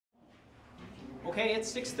Okay,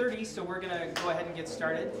 it's 6:30, so we're going to go ahead and get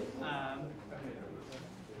started.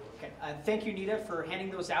 Thank you, Nita, for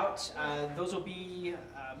handing those out. Those will be,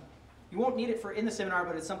 you won't need it for in the seminar,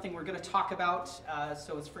 but it's something we're going to talk about,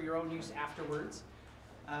 so it's for your own use afterwards.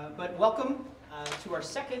 But welcome to our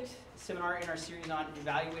second seminar in our series on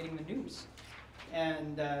evaluating the news.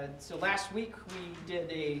 And so last week we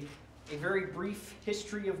did a very brief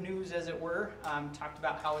history of news, as it were. Talked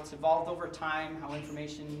about how it's evolved over time, how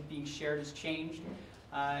information being shared has changed.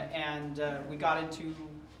 We got into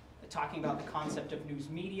talking about the concept of news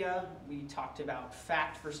media. We talked about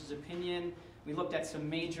fact versus opinion. We looked at some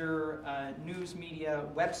major news media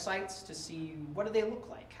websites to see what do they look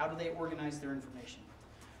like, how do they organize their information.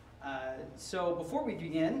 So before we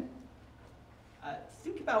begin,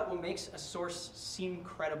 think about what makes a source seem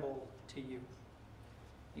credible to you.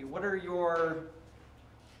 What are your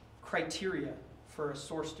criteria for a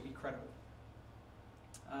source to be credible?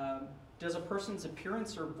 Does a person's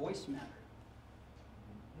appearance or voice matter?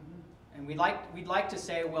 And we'd like to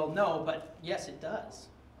say, well, no, but yes, it does.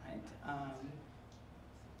 Right?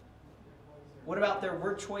 What about their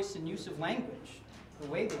word choice and use of language, the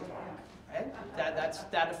way they talk? Right?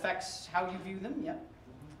 That affects how you view them. Yeah.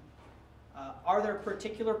 Are there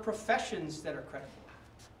particular professions that are credible?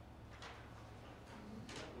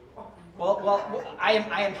 Well, I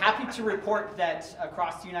am happy to report that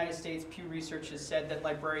across the United States, Pew Research has said that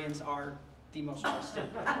librarians are the most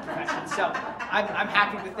trusted profession. So I'm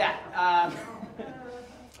happy with that.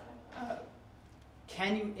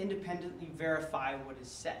 Can you independently verify what is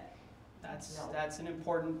said? That's an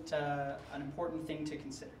important thing to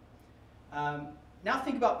consider. Now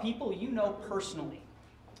think about people you know personally.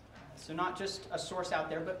 So not just a source out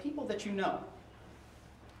there, but people that you know.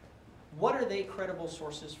 What are they credible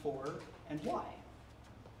sources for, and why?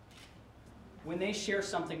 When they share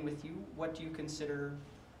something with you, what do you consider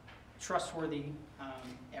trustworthy?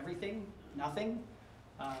 Everything? Nothing?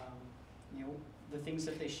 The things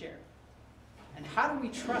that they share. And how do we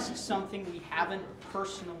trust something we haven't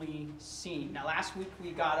personally seen? Now, last week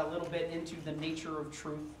we got a little bit into the nature of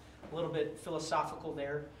truth, a little bit philosophical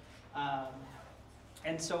there.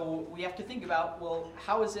 And so we have to think about, well,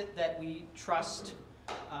 how is it that we trust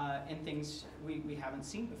in things we haven't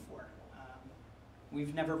seen before?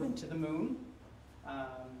 We've never been to the moon.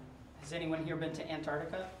 Has anyone here been to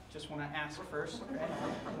Antarctica? Just want to ask first.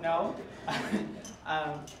 Right? No?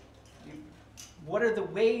 What are the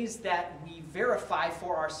ways that we verify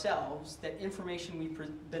for ourselves that information we've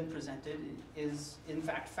been presented is in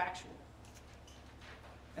fact factual?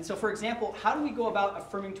 And so, for example, how do we go about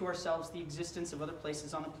affirming to ourselves the existence of other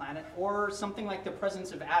places on the planet, or something like the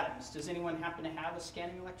presence of atoms? Does anyone happen to have a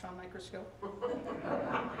scanning electron microscope?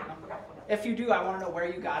 If you do, I want to know where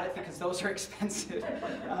you got it, because those are expensive.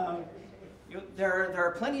 There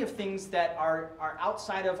are plenty of things that are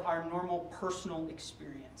outside of our normal personal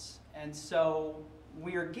experience. And so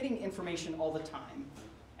we are getting information all the time.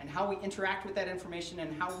 And how we interact with that information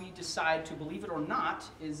and how we decide to believe it or not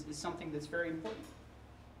is something that's very important.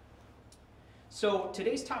 So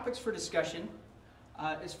today's topics for discussion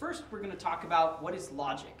is first we're going to talk about what is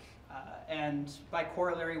logic, and by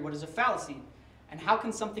corollary, what is a fallacy, and how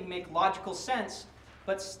can something make logical sense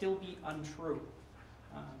but still be untrue.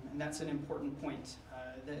 And that's an important point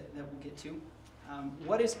that we'll get to.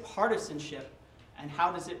 What is partisanship, and how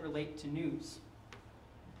does it relate to news?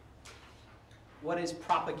 What is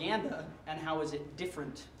propaganda, and how is it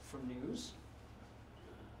different from news?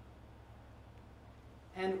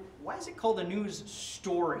 And why is it called a news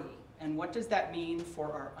story? And what does that mean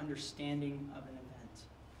for our understanding of an event?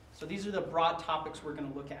 So these are the broad topics we're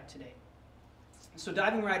going to look at today. So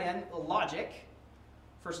diving right in, logic,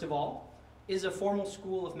 first of all, is a formal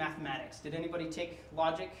school of mathematics. Did anybody take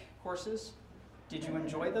logic courses? Did you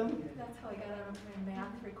enjoy them? That's how I got out of my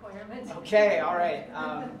math requirement. Okay, all right.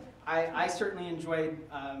 I certainly enjoyed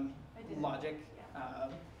logic. Yeah.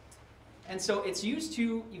 And so it's used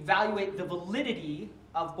to evaluate the validity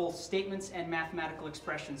of both statements and mathematical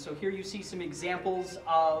expressions. So here you see some examples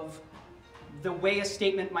of the way a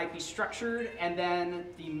statement might be structured, and then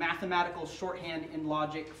the mathematical shorthand in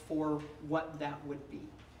logic for what that would be.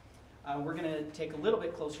 We're going to take a little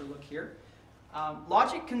bit closer look here.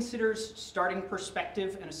 Logic considers starting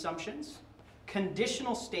perspective and assumptions,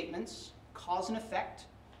 conditional statements, cause and effect,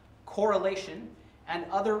 correlation, and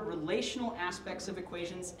other relational aspects of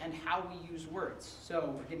equations and how we use words.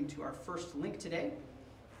 So we're getting to our first link today.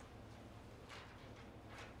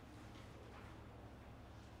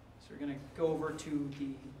 So we're going to go over to the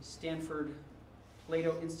Stanford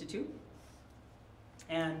Plato Institute.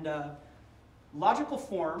 And logical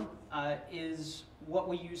form is what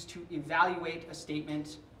we use to evaluate a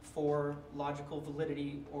statement for logical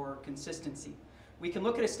validity or consistency. We can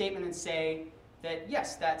look at a statement and say that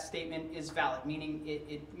yes, that statement is valid, meaning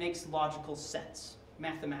it makes logical sense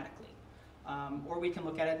mathematically. Or we can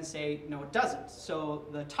look at it and say, no, it doesn't. So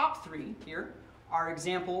the top three here are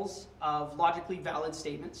examples of logically valid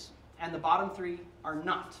statements, and the bottom three are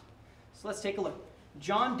not. So let's take a look.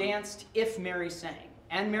 John danced if Mary sang.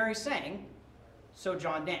 And Mary sang, so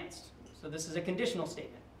John danced. So this is a conditional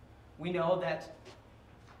statement. We know that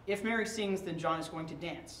if Mary sings, then John is going to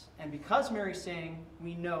dance. And because Mary sang,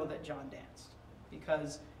 we know that John danced,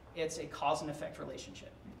 because it's a cause and effect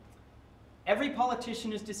relationship. Every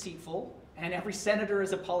politician is deceitful, and every senator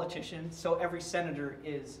is a politician, so every senator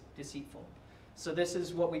is deceitful. So this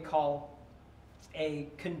is what we call a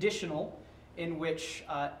conditional, in which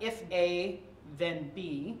if A, then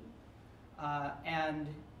B, and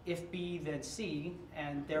if B, then C,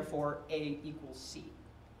 and therefore A equals C.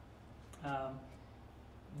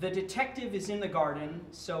 The detective is in the garden,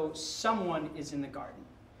 so someone is in the garden.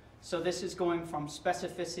 So this is going from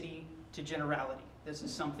specificity to generality. This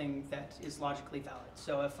is something that is logically valid.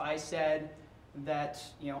 So if I said that,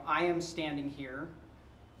 I am standing here,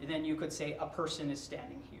 then you could say a person is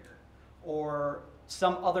standing here, or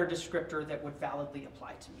some other descriptor that would validly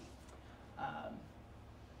apply to me.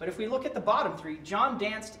 But if we look at the bottom three, John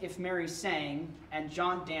danced if Mary sang, and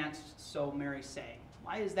John danced so Mary sang.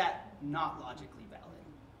 Why is that not logically valid?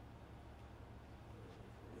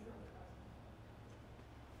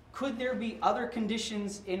 Could there be other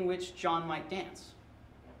conditions in which John might dance?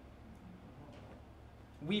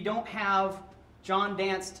 We don't have John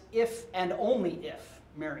danced if and only if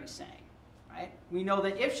Mary sang, right? We know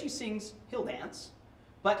that if she sings, he'll dance,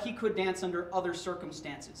 but he could dance under other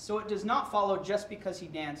circumstances. So it does not follow just because he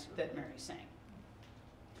danced that Mary sang.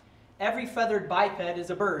 Every feathered biped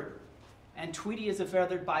is a bird, and Tweety is a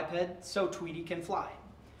feathered biped, so Tweety can fly.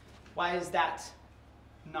 Why is that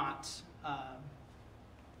not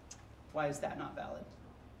valid?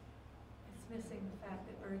 It's missing the fact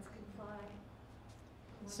that birds can fly.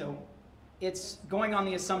 So it's going on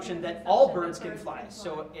the assumption that all birds can fly.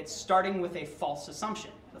 So it's starting with a false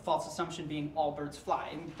assumption. The false assumption being all birds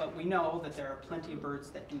fly. But we know that there are plenty of birds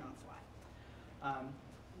that do not fly.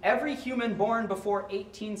 Every human born before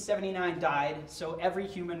 1879 died, so every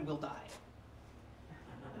human will die.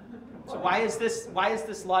 So why is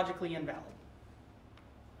this logically invalid?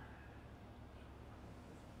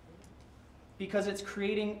 Because it's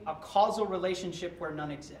creating a causal relationship where none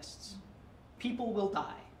exists. People will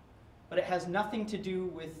die, but it has nothing to do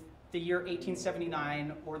with the year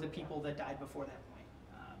 1879 or the people that died before that point.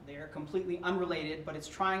 They are completely unrelated, but it's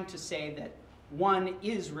trying to say that one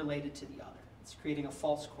is related to the other. It's creating a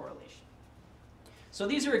false correlation. So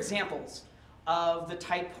these are examples of the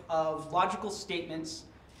type of logical statements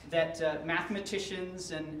that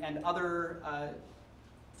mathematicians and other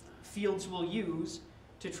fields will use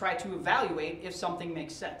to try to evaluate if something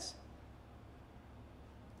makes sense.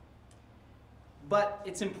 But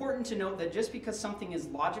it's important to note that just because something is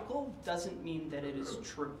logical doesn't mean that it is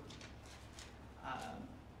true.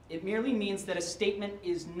 It merely means that a statement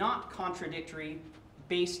is not contradictory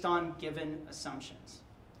based on given assumptions.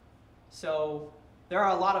 So there are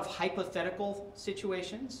a lot of hypothetical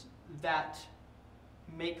situations that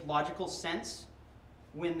make logical sense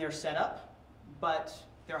when they're set up, but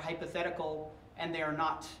they're hypothetical and they are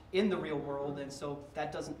not in the real world, and so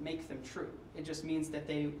that doesn't make them true. It just means that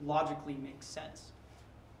they logically make sense.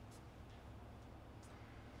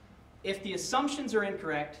 If the assumptions are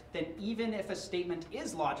incorrect, then even if a statement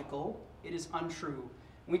is logical, it is untrue.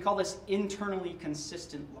 And we call this internally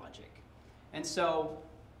consistent logic. And so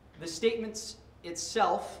the statements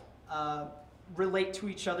itself relate to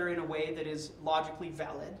each other in a way that is logically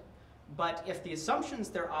valid, but if the assumptions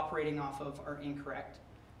they're operating off of are incorrect,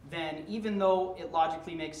 then even though it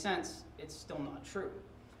logically makes sense, it's still not true.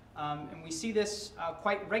 And we see this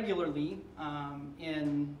quite regularly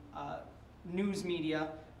in news media,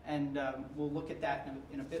 and we'll look at that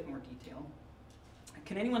in a bit more detail.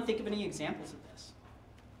 Can anyone think of any examples of this?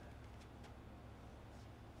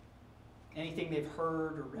 Anything they've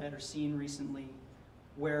heard or read or seen recently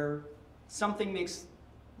where something makes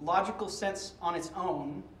logical sense on its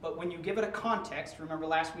own, but when you give it a context, remember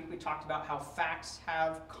last week we talked about how facts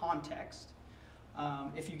have context.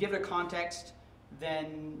 If you give it a context,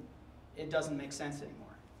 then it doesn't make sense anymore.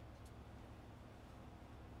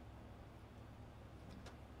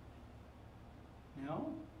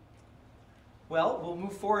 No? Well, we'll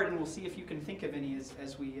move forward and we'll see if you can think of any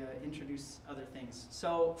as we introduce other things.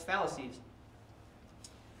 So, fallacies.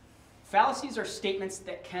 Fallacies are statements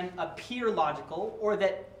that can appear logical or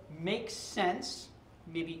that make sense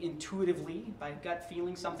maybe intuitively, by gut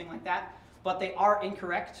feeling, something like that, but they are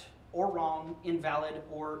incorrect or wrong, invalid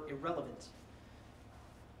or irrelevant.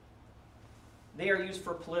 They are used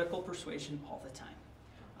for political persuasion all the time.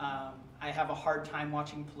 I have a hard time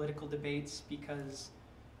watching political debates because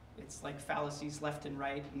it's like fallacies left and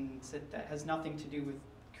right, and that has nothing to do with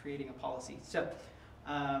creating a policy. So,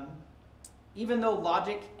 even though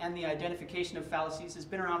logic and the identification of fallacies has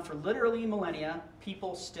been around for literally millennia,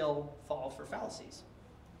 people still fall for fallacies.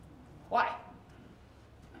 Why?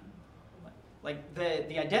 Like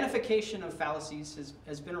the identification of fallacies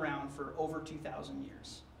has been around for over 2,000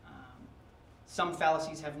 years. Some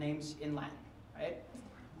fallacies have names in Latin, right?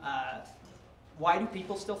 Why do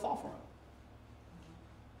people still fall for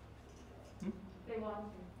them? They want to.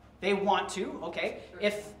 They want to, okay.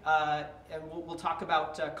 If, and we'll talk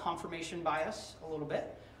about confirmation bias a little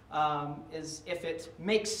bit, is if it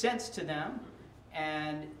makes sense to them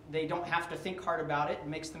and they don't have to think hard about it, it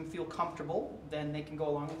makes them feel comfortable, then they can go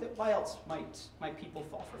along with it. Why else might people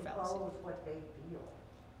fall for fallacy? It follows what they feel.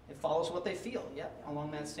 It follows what they feel, yep,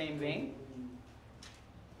 along that same vein.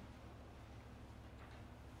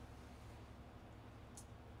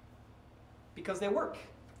 Because they work,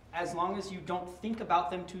 as long as you don't think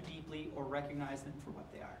about them too deeply or recognize them for what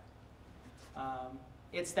they are.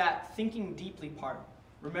 It's that thinking deeply part,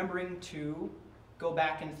 remembering to go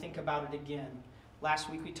back and think about it again. Last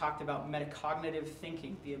week we talked about metacognitive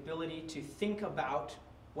thinking, the ability to think about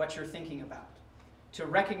what you're thinking about, to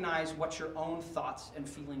recognize what your own thoughts and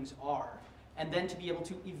feelings are, and then to be able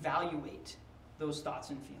to evaluate those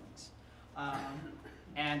thoughts and feelings.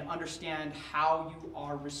 And understand how you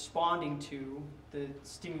are responding to the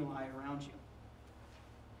stimuli around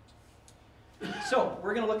you. So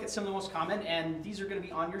we're going to look at some of the most common, and these are going to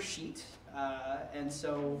be on your sheet. And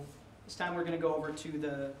so this time we're going to go over to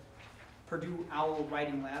the Purdue OWL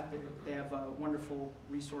Writing Lab. They have wonderful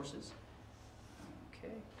resources.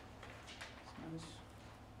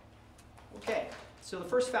 Okay, so the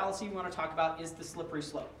first fallacy we want to talk about is the slippery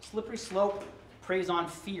slope. Slippery slope preys on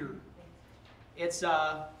fear. It's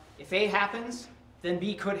if A happens, then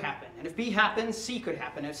B could happen. And if B happens, C could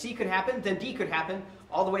happen. If C could happen, then D could happen,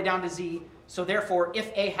 all the way down to Z. So therefore,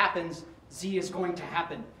 if A happens, Z is going to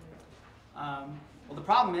happen. Well, the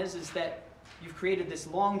problem is that you've created this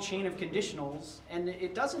long chain of conditionals, and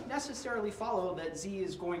it doesn't necessarily follow that Z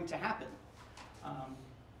is going to happen.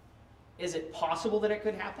 Is it possible that it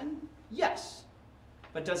could happen? Yes.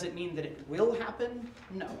 But does it mean that it will happen?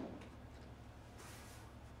 No.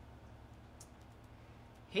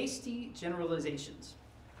 Hasty generalizations.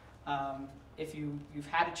 If you've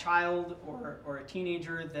had a child or a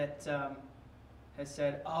teenager that has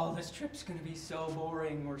said, oh, this trip's going to be so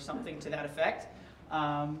boring, or something to that effect,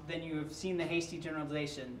 then you have seen the hasty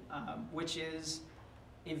generalization, which is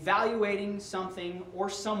evaluating something or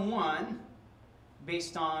someone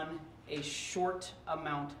based on a short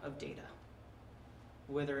amount of data.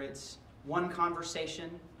 Whether it's one conversation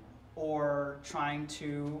or trying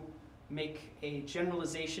to make a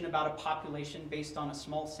generalization about a population based on a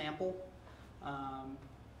small sample.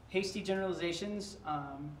 Hasty generalizations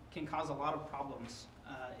can cause a lot of problems,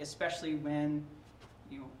 especially when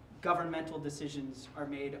governmental decisions are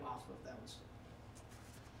made off of those.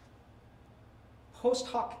 Post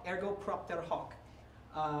hoc ergo propter hoc.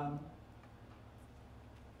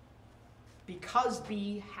 Because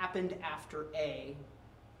B happened after A,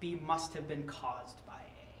 B must have been caused by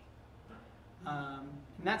A.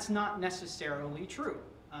 And that's not necessarily true.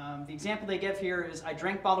 The example they give here is, I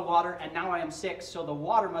drank bottled water and now I am sick, so the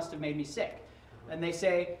water must have made me sick. And they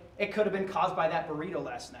say, it could have been caused by that burrito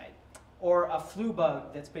last night, or a flu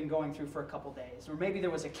bug that's been going through for a couple days, or maybe there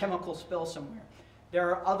was a chemical spill somewhere. There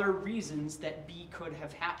are other reasons that B could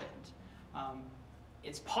have happened.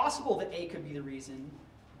 It's possible that A could be the reason,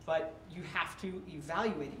 but you have to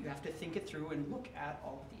evaluate it. You have to think it through and look at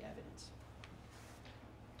all of the evidence.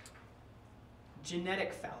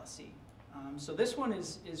 Genetic fallacy. So this one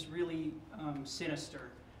is really sinister.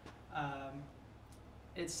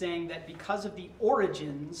 It's saying that because of the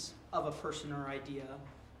origins of a person or idea,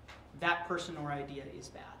 that person or idea is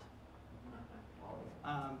bad.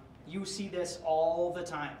 You see this all the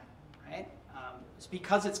time, right? It's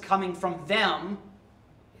because it's coming from them,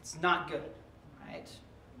 it's not good, right?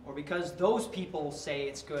 Or because those people say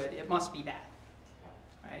it's good, it must be bad,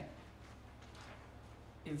 right?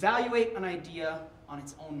 Evaluate an idea on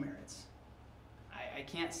its own merits. I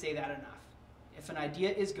can't say that enough. If an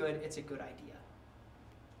idea is good, it's a good idea.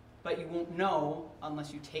 But you won't know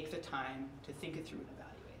unless you take the time to think it through and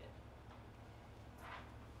evaluate it.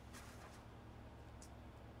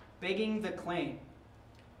 Begging the claim.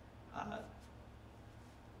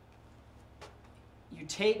 you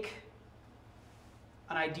take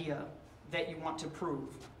an idea that you want to prove,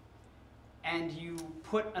 and you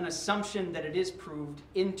put an assumption that it is proved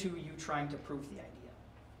into you trying to prove the idea.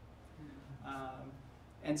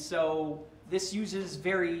 And so this uses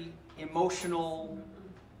very emotional,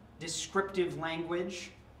 descriptive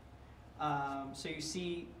language. So you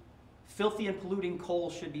see, filthy and polluting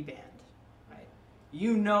coal should be banned. Right?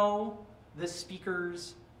 You know the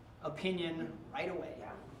speaker's opinion right away.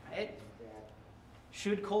 Right?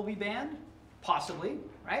 Should coal be banned? Possibly,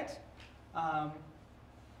 right?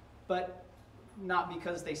 But not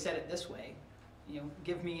because they said it this way.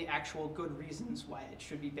 Give me actual good reasons why it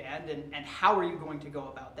should be banned, and how are you going to go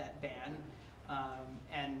about that ban,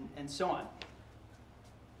 and so on.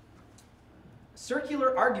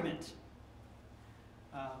 Circular argument.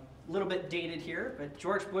 A little bit dated here, but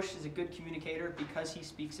George Bush is a good communicator because he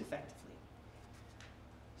speaks effectively.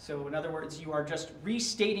 So in other words, you are just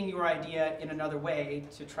restating your idea in another way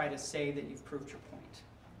to try to say that you've proved your point.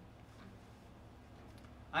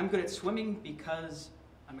 I'm good at swimming because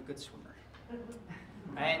I'm a good swimmer.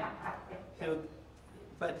 Right? So,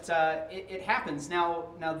 but it happens.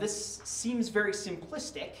 Now this seems very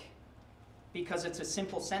simplistic because it's a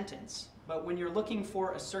simple sentence, but when you're looking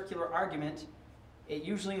for a circular argument, it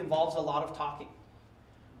usually involves a lot of talking,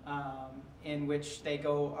 in which they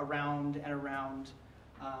go around and around,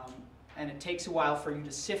 and it takes a while for you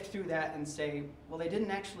to sift through that and say, well, they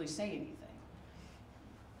didn't actually say anything.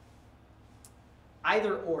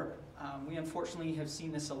 Either or. We unfortunately have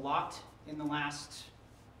seen this a lot in the last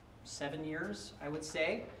 7 years, I would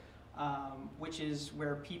say, which is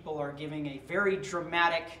where people are giving a very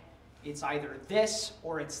dramatic, it's either this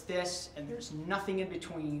or it's this, and there's nothing in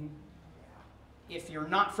between. If you're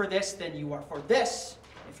not for this, then you are for this.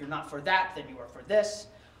 If you're not for that, then you are for this.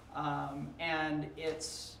 And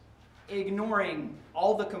it's ignoring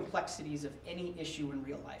all the complexities of any issue in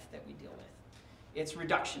real life that we deal with. It's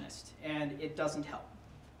reductionist, and it doesn't help.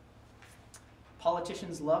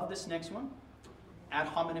 Politicians love this next one, ad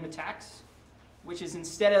hominem attacks, which is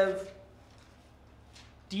instead of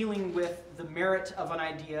dealing with the merit of an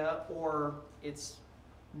idea or its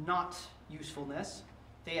not usefulness,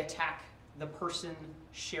 they attack the person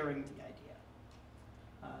sharing the idea.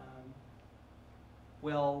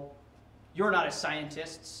 Well, you're not a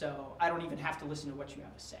scientist, so I don't even have to listen to what you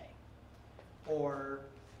have to say. Or,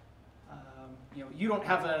 you don't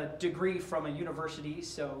have a degree from a university,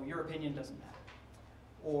 so your opinion doesn't matter.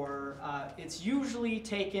 Or it's usually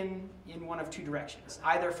taken in one of two directions,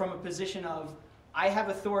 either from a position of, I have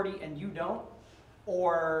authority and you don't,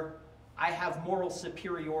 or I have moral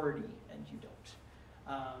superiority and you don't.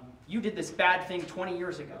 You did this bad thing 20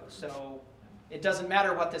 years ago, so it doesn't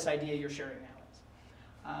matter what this idea you're sharing now is.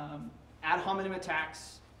 Ad hominem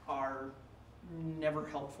attacks are never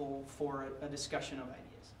helpful for a discussion of ideas.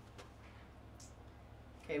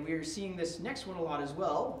 Okay, we are seeing this next one a lot as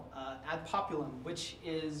well, ad populum, which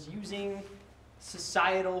is using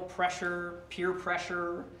societal pressure, peer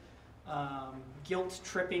pressure, guilt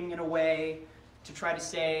tripping in a way to try to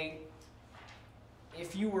say,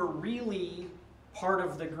 if you were really part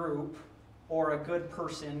of the group or a good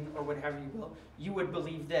person or whatever you will, you would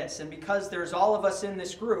believe this. And because there's all of us in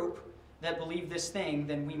this group that believe this thing,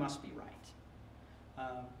 then we must be right.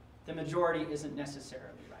 The majority isn't necessarily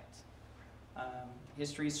right.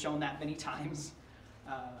 History's shown that many times.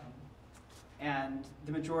 And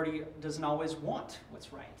the majority doesn't always want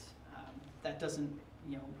what's right. That doesn't,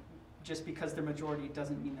 just because they're majority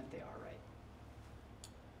doesn't mean that they are right.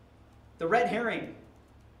 The red herring.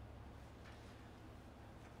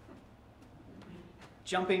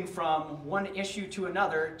 Jumping from one issue to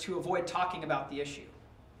another to avoid talking about the issue.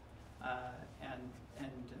 And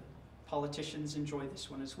politicians enjoy this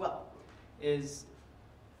one as well.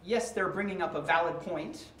 Yes, they're bringing up a valid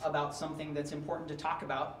point about something that's important to talk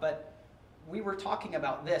about, but we were talking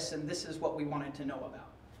about this, and this is what we wanted to know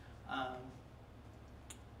about.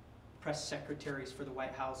 Press secretaries for the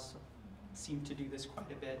White House seem to do this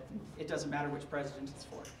quite a bit. It doesn't matter which president it's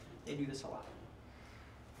for. They do this a lot.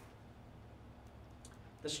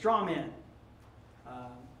 The straw man.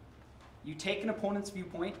 You take an opponent's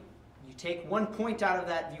viewpoint, you take one point out of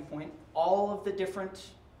that viewpoint, all of the different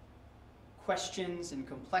questions and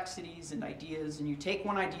complexities and ideas, and you take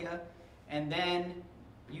one idea and then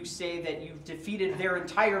you say that you've defeated their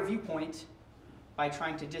entire viewpoint by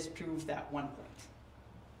trying to disprove that one point.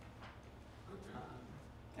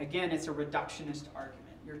 Again, it's a reductionist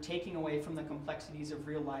argument. You're taking away from the complexities of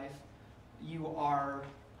real life. You are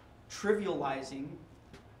trivializing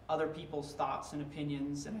other people's thoughts and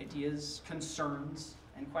opinions and ideas, concerns,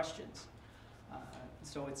 and questions.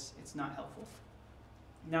 So it's not helpful.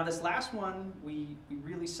 Now this last one, we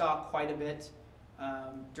really saw quite a bit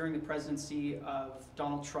during the presidency of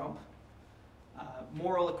Donald Trump.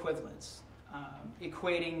 Moral equivalence,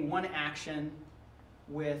 equating one action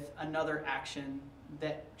with another action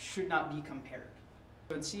that should not be compared.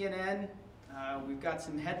 So in CNN, we've got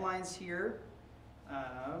some headlines here.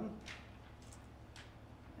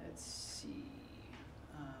 Let's see.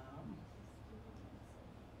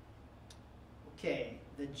 Okay,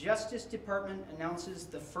 the Justice Department announces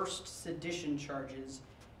the first sedition charges,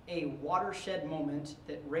 a watershed moment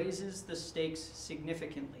that raises the stakes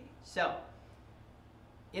significantly. So,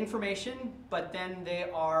 information, but then they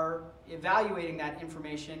are evaluating that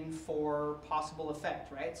information for possible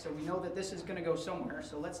effect, right? So we know that this is going to go somewhere,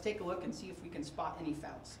 so let's take a look and see if we can spot any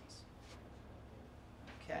fallacies.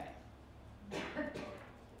 Okay.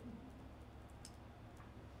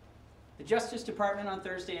 The Justice Department on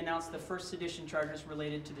Thursday announced the first sedition charges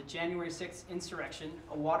related to the January 6th insurrection,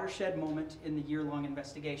 a watershed moment in the year-long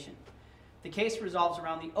investigation. The case revolves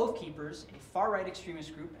around the Oath Keepers, a far-right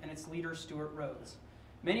extremist group, and its leader, Stuart Rhodes.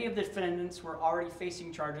 Many of the defendants were already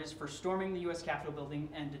facing charges for storming the U.S. Capitol building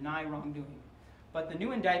and deny wrongdoing. But the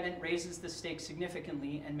new indictment raises the stakes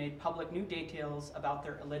significantly and made public new details about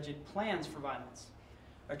their alleged plans for violence.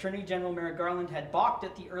 Attorney General Merrick Garland had balked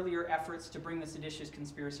at the earlier efforts to bring the seditious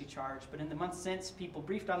conspiracy charge, but in the months since, people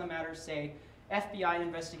briefed on the matter say FBI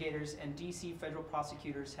investigators and D.C. federal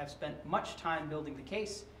prosecutors have spent much time building the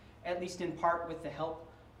case, at least in part with the help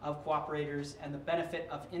of cooperators and the benefit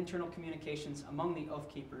of internal communications among the Oath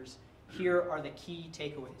Keepers. Here are the key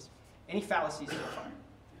takeaways. Any fallacies so far?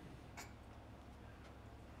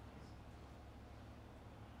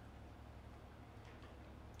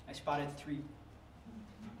 I spotted 3.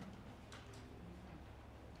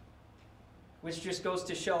 Which just goes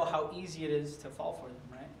to show how easy it is to fall for them,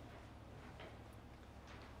 right?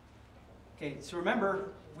 Okay, so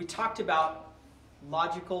remember, we talked about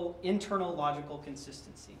internal logical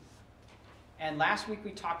consistency. And last week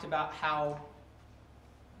we talked about how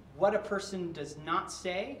what a person does not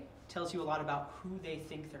say tells you a lot about who they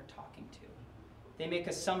think they're talking to. They make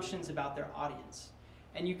assumptions about their audience.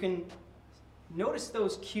 And you can notice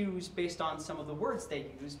those cues based on some of the words they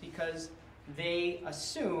use because they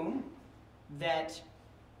assume that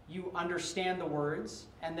you understand the words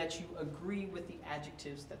and that you agree with the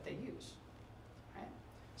adjectives that they use. Right?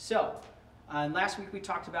 So, last week we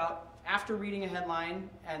talked about after reading a headline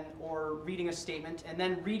or reading a statement and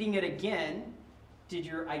then reading it again, did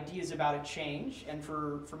your ideas about it change? And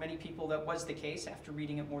for many people that was the case after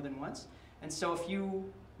reading it more than once. And so if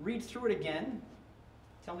you read through it again,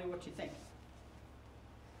 tell me what you think.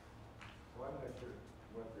 Well, I'm not sure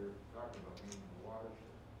what they're talking about being a watershed.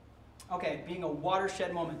 Okay, being a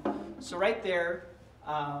watershed moment. So right there,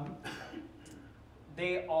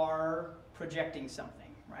 they are projecting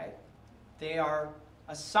something, right? They are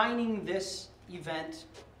assigning this event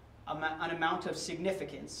an amount of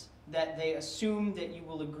significance that they assume that you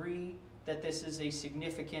will agree that this is a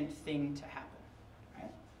significant thing to happen,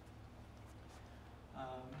 right?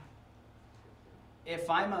 If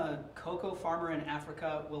I'm a cocoa farmer in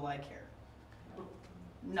Africa, will I care?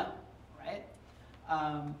 No, right?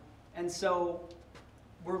 And so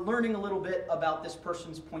we're learning a little bit about this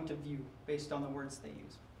person's point of view based on the words they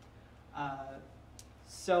use.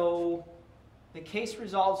 So the case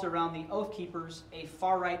revolves around the Oath Keepers, a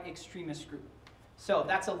far-right extremist group. So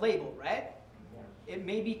that's a label, right? It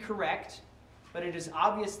may be correct, but it is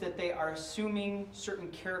obvious that they are assuming certain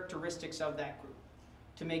characteristics of that group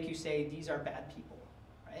to make you say these are bad people,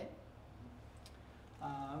 right?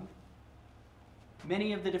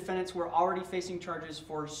 Many of the defendants were already facing charges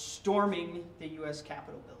for storming the U.S.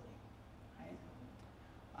 Capitol building.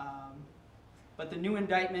 Right? But the new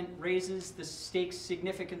indictment raises the stakes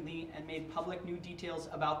significantly and made public new details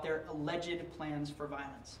about their alleged plans for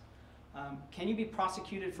violence. Can you be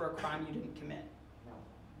prosecuted for a crime you didn't commit?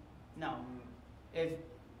 No. No. If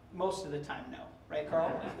most of the time, no. Right,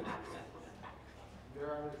 Carl?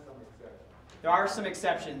 There are some exceptions. There are some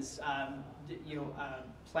exceptions.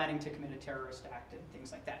 Planning to commit a terrorist act and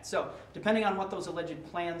things like that. So depending on what those alleged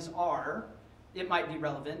plans are, it might be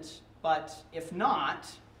relevant, but if not,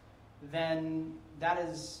 then that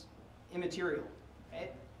is immaterial,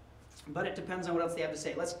 right? But it depends on what else they have to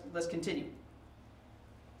say. Let's continue.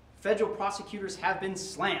 Federal prosecutors have been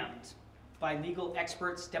slammed by legal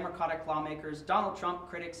experts, Democratic lawmakers, Donald Trump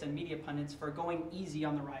critics, and media pundits for going easy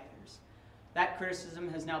on the rioters. That criticism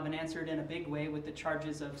has now been answered in a big way with the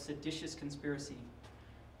charges of seditious conspiracy.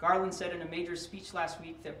 Garland said in a major speech last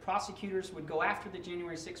week that prosecutors would go after the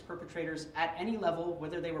January 6 perpetrators at any level,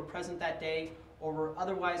 whether they were present that day or were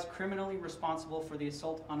otherwise criminally responsible for the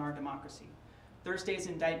assault on our democracy. Thursday's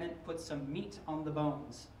indictment puts some meat on the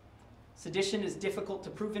bones. Sedition is difficult to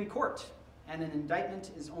prove in court, and an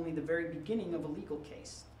indictment is only the very beginning of a legal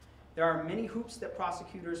case. There are many hoops that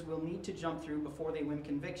prosecutors will need to jump through before they win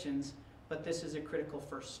convictions, but this is a critical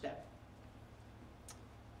first step.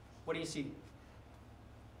 What do you see?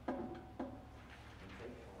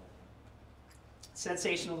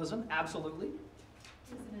 Sensationalism, absolutely.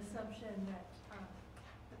 There's an assumption that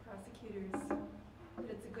the prosecutors, that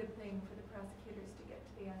it's a good thing for the prosecutors to get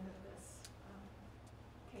to the end of this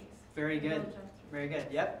case. Very And they'll good. jump through. Very good,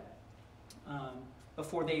 yep.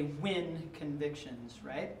 Before they win convictions,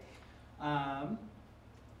 right? Let's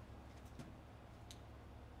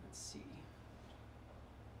see.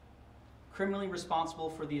 Criminally responsible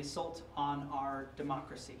for the assault on our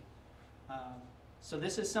democracy. So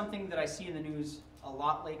this is something that I see in the news a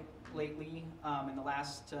lot lately, in the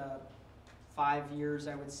last 5 years,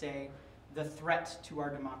 I would say, the threat to our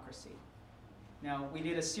democracy. Now, we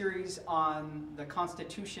did a series on the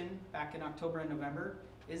Constitution back in October and November.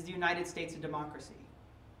 Is the United States a democracy?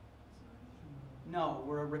 No,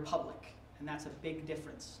 we're a republic, and that's a big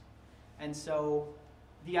difference. And so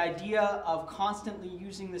the idea of constantly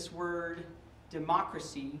using this word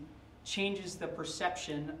democracy changes the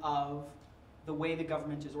perception of the way the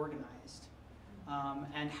government is organized,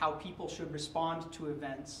 and how people should respond to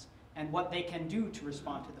events and what they can do to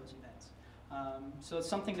respond to those events. So it's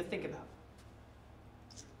something to think about.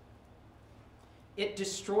 It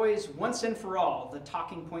destroys once and for all the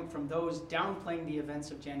talking point from those downplaying the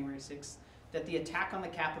events of January 6th that the attack on the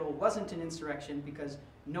Capitol wasn't an insurrection because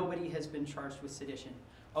nobody has been charged with sedition.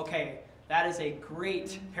 Okay, that is a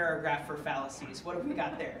great paragraph for fallacies. What have we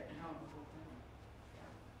got there?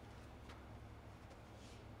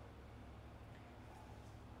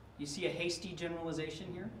 You see a hasty generalization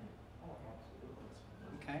here?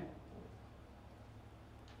 Okay.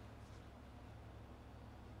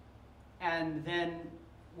 And then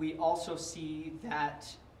we also see that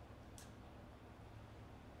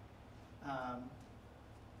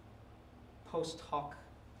post hoc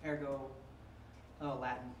ergo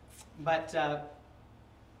Latin. But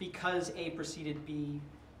because A preceded B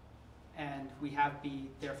and we have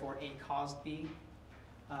B, therefore A caused B.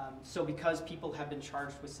 So because people have been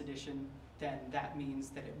charged with sedition, then that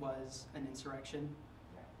means that it was an insurrection.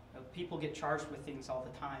 People get charged with things all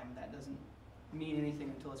the time. That doesn't mean anything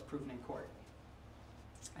until it's proven in court.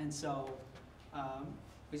 And so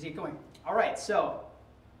we see it going. All right, so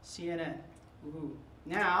CNN. Woohoo.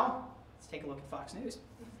 Now, let's take a look at Fox News.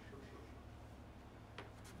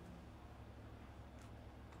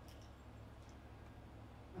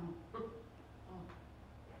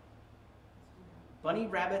 Bunny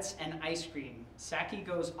rabbits and ice cream. Psaki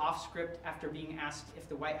goes off script after being asked if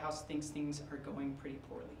the White House thinks things are going pretty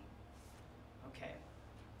poorly. Okay.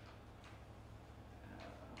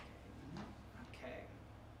 Okay.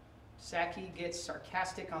 Psaki gets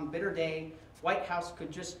sarcastic on bitter day. White House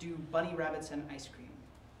could just do bunny rabbits and ice cream.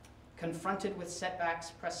 Confronted with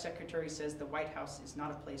setbacks, press secretary says the White House is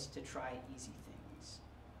not a place to try easy things.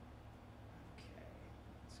 Okay.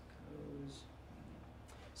 Let's close.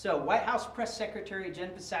 So, White House Press Secretary Jen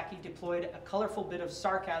Psaki deployed a colorful bit of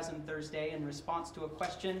sarcasm Thursday in response to a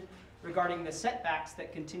question regarding the setbacks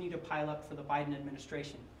that continue to pile up for the Biden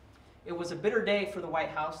administration. It was a bitter day for the White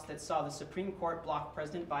House that saw the Supreme Court block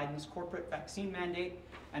President Biden's corporate vaccine mandate,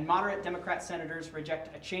 and moderate Democrat senators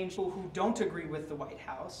reject a change. People who don't agree with the White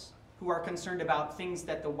House, who are concerned about things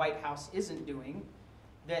that the White House isn't doing,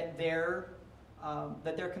 that their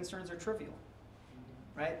concerns are trivial,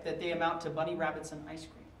 right? That they amount to bunny rabbits and ice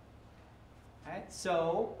cream. Right,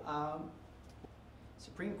 so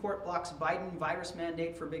Supreme Court blocks Biden virus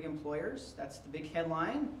mandate for big employers. That's the big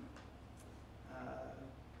headline.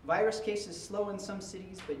 Virus cases slow in some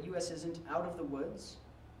cities, but U.S. isn't out of the woods.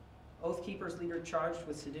 Oath Keepers leader charged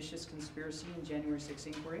with seditious conspiracy in January 6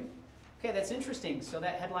 inquiry. Okay, that's interesting. So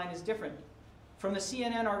that headline is different. From the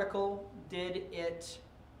CNN article, did it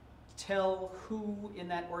tell who in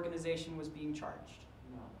that organization was being charged?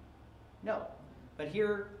 No. No. But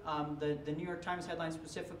here, the New York Times headline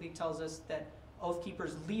specifically tells us that Oath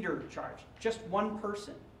Keepers leader charged, just one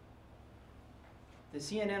person. The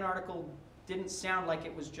CNN article didn't sound like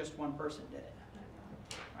it was just one person, did it?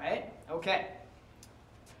 Right? Okay.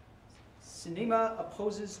 Sinema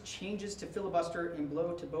opposes changes to filibuster in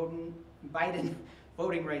blow to Biden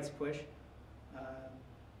voting rights push.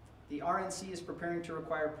 The RNC is preparing to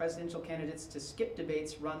require presidential candidates to skip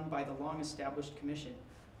debates run by the long-established commission.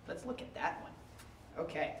 Let's look at that one.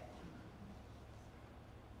 Okay.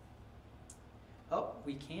 Oh,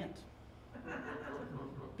 we can't.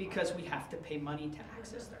 Because we have to pay money to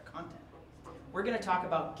access their content. We're going to talk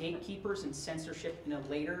about gatekeepers and censorship in a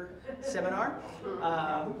later seminar.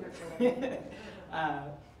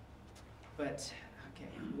 But, okay,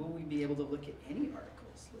 will we be able to look at any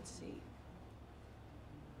articles? Let's see.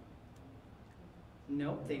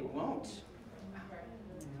 Nope, they won't.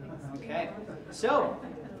 Okay, so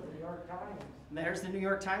there's the New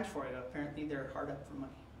York Times for you. Apparently they're hard up for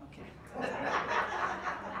money. Okay.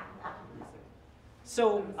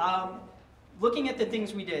 So, looking at the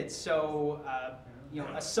things we did, so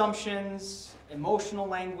assumptions, emotional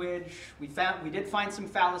language. We did find some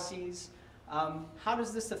fallacies. How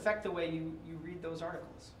does this affect the way you read those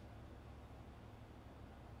articles?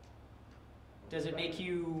 Does it make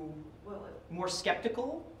you more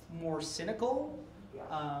skeptical, more cynical?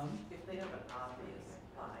 If they have an obvious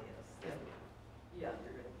bias, then yeah,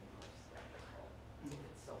 you're going to be more skeptical. If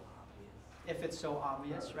it's so obvious. If it's so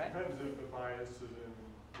obvious, right? Depends if the bias is in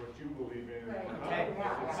what you believe in. Right. or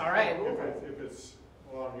not. Okay. If it's- All right. If it's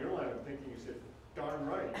along your line of thinking, you said, darn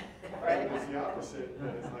right. Right. If it's the opposite,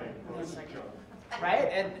 then it's like, well, this is junk. Right,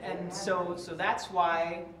 and so that's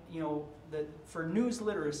why, for news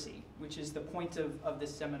literacy, which is the point of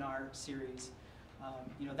this seminar series,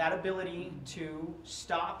 that ability to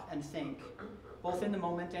stop and think, both in the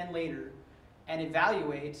moment and later, and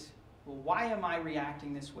evaluate, well, why am I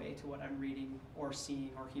reacting this way to what I'm reading or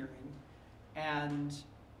seeing or hearing, and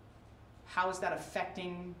how is that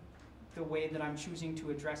affecting the way that I'm choosing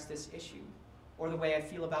to address this issue, or the way I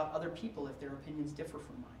feel about other people if their opinions differ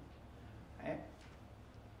from mine, right?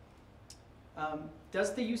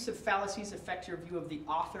 Does the use of fallacies affect your view of the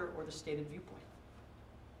author or the stated viewpoint?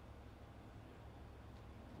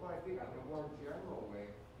 Well, I think in a more general way,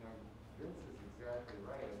 Vince is exactly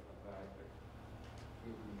right about it.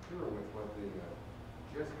 You concur with what the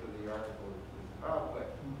gist of the article is about,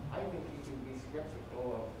 but I think you can be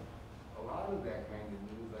skeptical of a lot of that kind of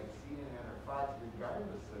news, like CNN or Fox,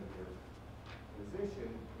 regardless of your position.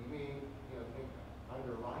 You may, think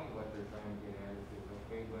underlying what they're trying to get at is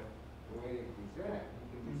okay, but the way they present it,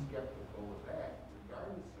 you can be skeptical of that,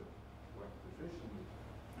 regardless of what position you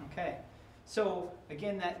take. Okay, so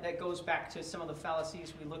again, that goes back to some of the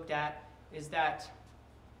fallacies we looked at, is that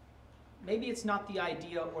maybe it's not the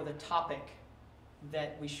idea or the topic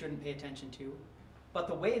that we shouldn't pay attention to, but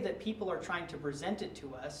the way that people are trying to present it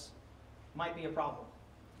to us might be a problem.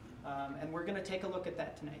 And we're going to take a look at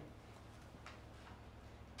that tonight.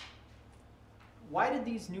 Why did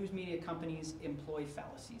these news media companies employ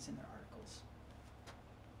fallacies in their articles?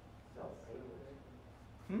 Sells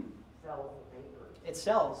paper. Sells the paper. It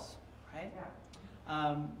sells, right?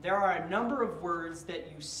 Yeah. There are a number of words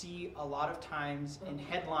that you see a lot of times in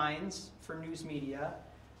headlines for news media,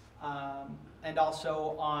 and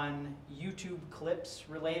also on YouTube clips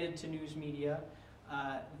related to news media,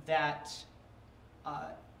 that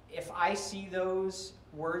if I see those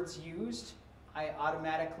words used, I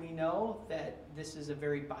automatically know that this is a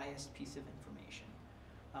very biased piece of information.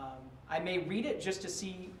 I may read it just to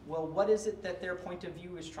see, well, what is it that their point of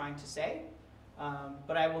view is trying to say?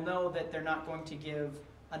 But I will know that they're not going to give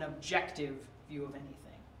an objective view of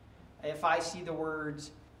anything. If I see the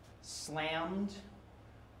words slammed,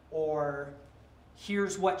 or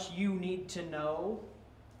here's what you need to know,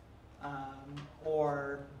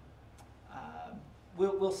 or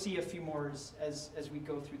we'll see a few more as we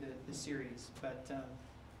go through the series. But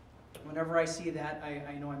whenever I see that,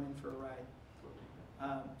 I know I'm in for a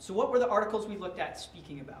ride. So what were the articles we looked at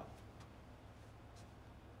speaking about?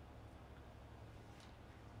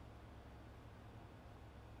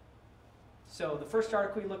 So the first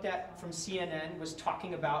article we looked at from CNN was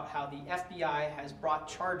talking about how the FBI has brought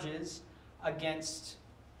charges against,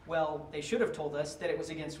 well, they should have told us that it was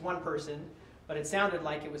against one person, but it sounded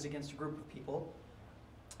like it was against a group of people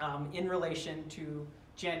in relation to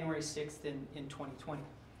January 6th in 2020.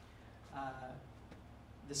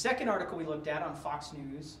 The second article we looked at on Fox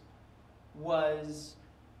News was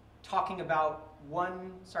talking about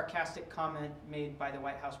one sarcastic comment made by the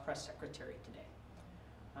White House press secretary today.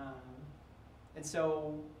 And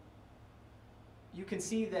so you can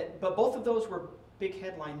see that, but both of those were big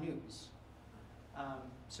headline news,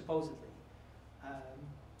 supposedly.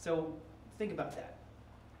 So think about that.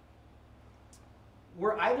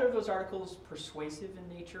 Were either of those articles persuasive in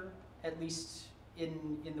nature, at least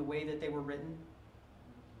in the way that they were written?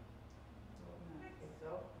 I think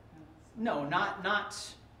so. No,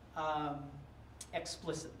 not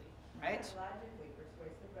explicitly, right? Logically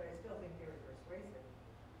persuasive, but I still think they were persuasive.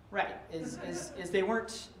 Right, is they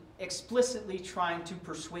weren't explicitly trying to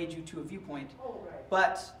persuade you to a viewpoint, Oh, right.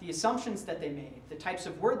 but the assumptions that they made, the types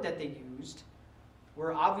of word that they used,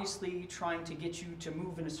 were obviously trying to get you to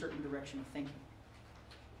move in a certain direction of thinking.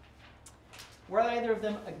 Were either of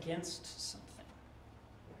them against something?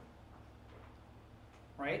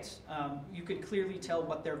 Right? You could clearly tell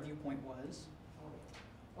what their viewpoint was.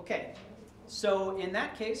 Okay, so in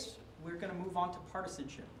that case, we're going to move on to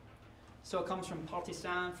partisanship. So it comes from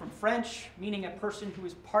partisan, from French, meaning a person who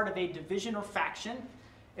is part of a division or faction,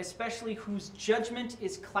 especially whose judgment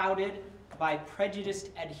is clouded by prejudiced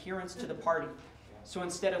adherence to the party. So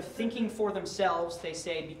instead of thinking for themselves, they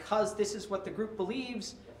say, because this is what the group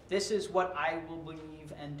believes, this is what I will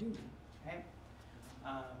believe and do. Okay?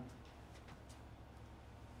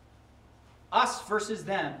 Us versus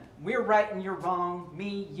them. We're right and you're wrong.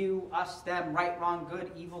 Me, you, us, them, right, wrong,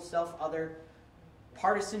 good, evil, self, other.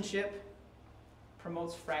 Partisanship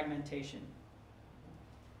promotes fragmentation.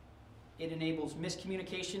 It enables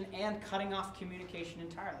miscommunication and cutting off communication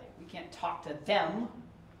entirely. We can't talk to them,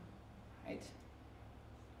 right?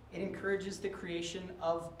 It encourages the creation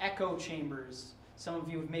of echo chambers. Some of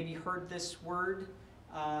you have maybe heard this word,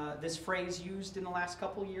 this phrase used in the last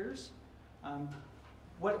couple years.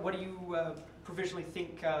 What do you provisionally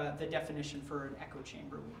think the definition for an echo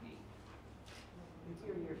chamber would be? You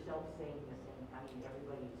hear yourself saying the same. I mean,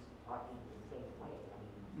 everybody's talking the same way.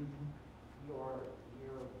 I mean,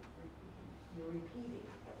 you're repeating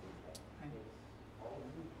everything. Right. It's all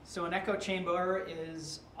you. So an echo chamber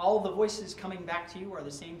is all the voices coming back to you are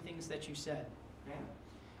the same things that you said. Okay?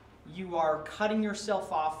 You are cutting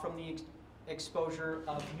yourself off from the exposure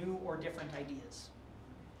of new or different ideas.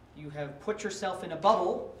 You have put yourself in a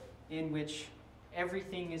bubble in which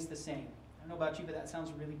everything is the same. I don't know about you, but that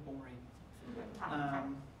sounds really boring.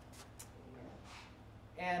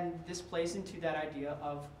 And this plays into that idea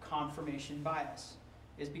of confirmation bias.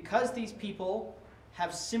 Is because these people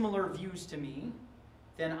have similar views to me,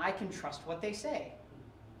 then I can trust what they say.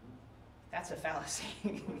 That's a fallacy,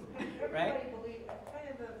 right? Everybody believes, kind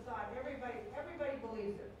of the thought, everybody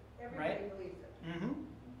believes it. Everybody believes it. Mm-hmm.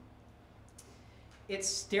 It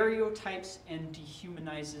stereotypes and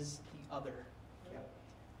dehumanizes the other,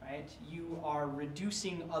 right? You are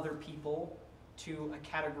reducing other people to a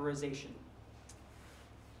categorization.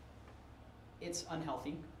 It's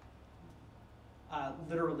unhealthy,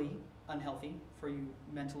 literally unhealthy for you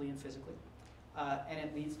mentally and physically, and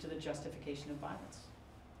it leads to the justification of violence.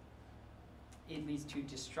 It leads to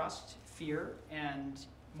distrust, fear, and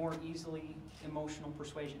more easily emotional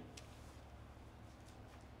persuasion.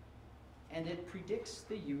 And it predicts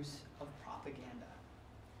the use of propaganda.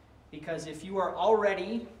 Because if you are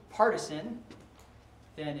already partisan,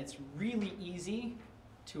 then it's really easy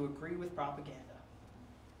to agree with propaganda.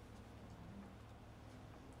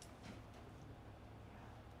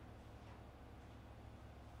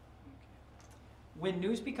 When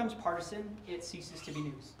news becomes partisan, it ceases to be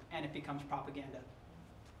news, and it becomes propaganda.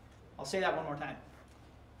 I'll say that one more time.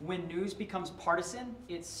 When news becomes partisan,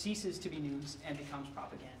 it ceases to be news and becomes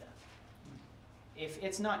propaganda. If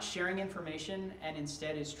it's not sharing information and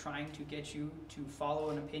instead is trying to get you to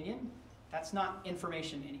follow an opinion, that's not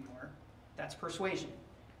information anymore. That's persuasion,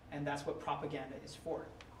 and that's what propaganda is for.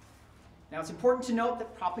 Now, it's important to note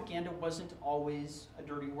that propaganda wasn't always a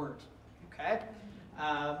dirty word, okay?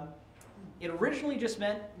 It originally just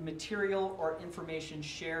meant material or information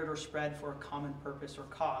shared or spread for a common purpose or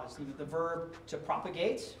cause. You know, the verb to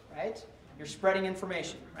propagate, right? You're spreading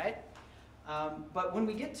information, right? But when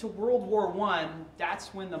we get to World War I,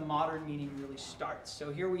 that's when the modern meaning really starts.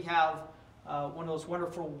 So here we have one of those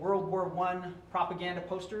wonderful World War I propaganda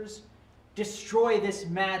posters. Destroy this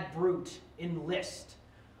mad brute, enlist.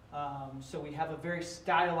 So we have a very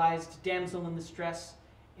stylized damsel in distress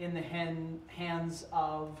in the hands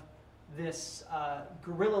of this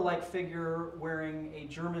guerrilla-like figure wearing a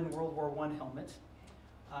German World War I helmet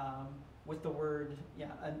with the word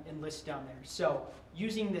enlist down there. So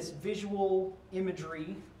using this visual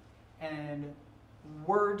imagery and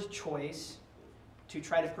word choice to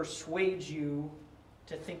try to persuade you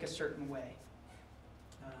to think a certain way.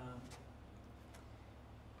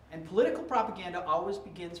 And political propaganda always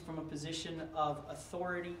begins from a position of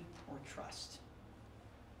authority or trust,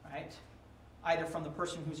 right? Either from the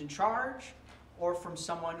person who's in charge or from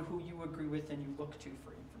someone who you agree with and you look to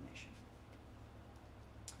for information.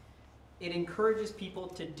 It encourages people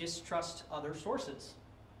to distrust other sources.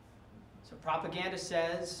 So propaganda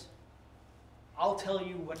says, I'll tell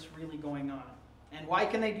you what's really going on. And why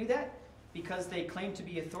can they do that? Because they claim to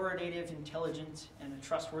be authoritative, intelligent, and a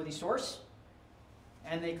trustworthy source.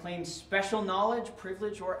 And they claim special knowledge,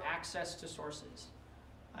 privilege, or access to sources.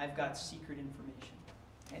 I've got secret information.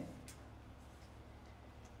 Okay?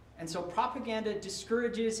 And so propaganda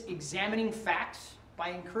discourages examining facts by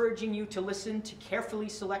encouraging you to listen to carefully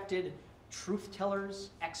selected truth tellers,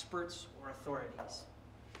 experts, or authorities.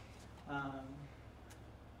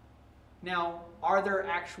 Now, are there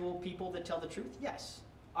actual people that tell the truth? Yes.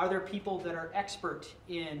 Are there people that are expert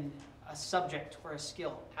in a subject or a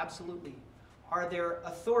skill? Absolutely. Are there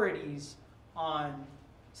authorities on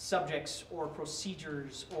subjects or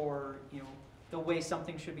procedures or, the way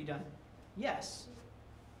something should be done? Yes.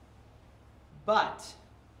 But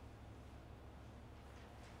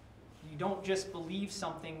you don't just believe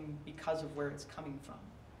something because of where it's coming from.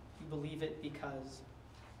 You believe it because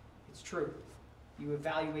it's true. You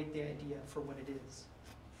evaluate the idea for what it is.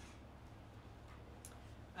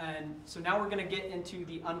 And so now we're going to get into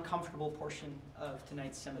the uncomfortable portion of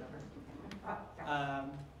tonight's seminar.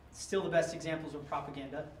 Still the best examples of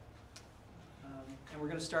propaganda. And we're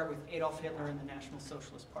going to start with Adolf Hitler and the National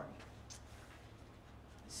Socialist Party.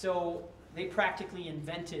 So they practically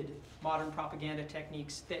invented modern propaganda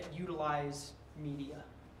techniques that utilize media.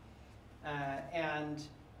 And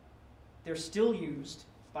they're still used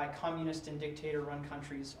by communist and dictator-run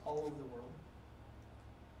countries all over the world.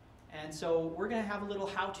 And so we're going to have a little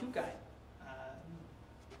how-to guide,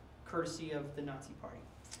 courtesy of the Nazi Party.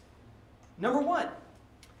 Number 1,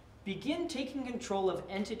 begin taking control of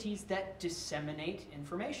entities that disseminate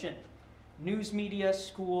information. News media,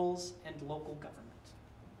 schools, and local government.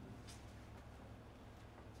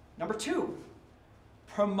 Number 2,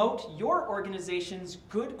 promote your organization's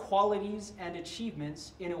good qualities and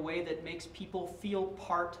achievements in a way that makes people feel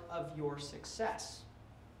part of your success.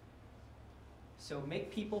 So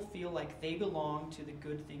make people feel like they belong to the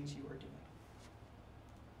good things you are doing.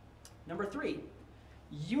 Number 3,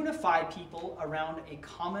 unify people around a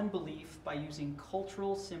common belief by using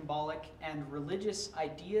cultural, symbolic, and religious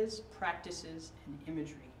ideas, practices, and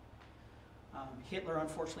imagery. Hitler,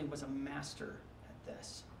 unfortunately, was a master at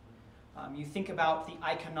this. You think about the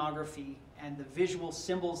iconography and the visual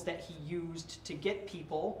symbols that he used to get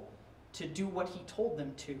people to do what he told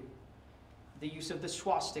them to. The use of the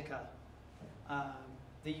swastika,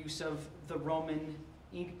 the use of the Roman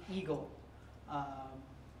eagle,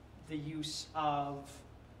 the use of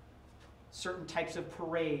certain types of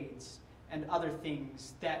parades and other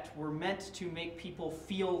things that were meant to make people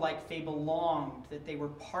feel like they belonged, that they were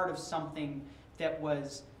part of something that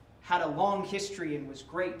had a long history and was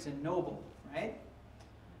great and noble, right?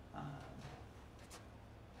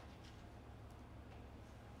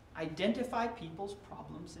 Identify people's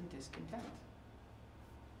problems and discontent.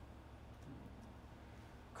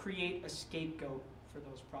 Create a scapegoat for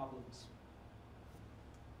those problems.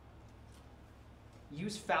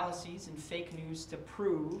 Use fallacies and fake news to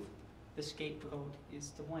prove the scapegoat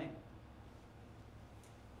is to blame.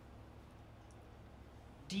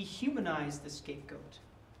 Dehumanize the scapegoat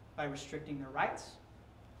by restricting their rights,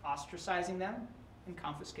 ostracizing them, and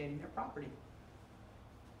confiscating their property.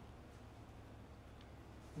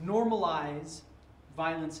 Normalize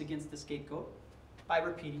violence against the scapegoat by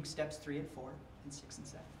repeating steps 3 and 4 and 6 and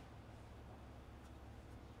 7.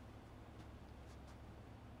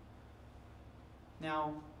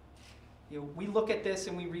 Now, we look at this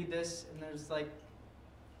and we read this and there's like,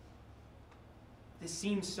 this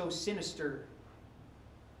seems so sinister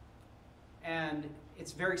and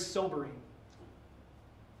it's very sobering,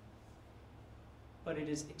 but it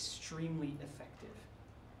is extremely effective.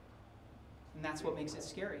 And that's what makes it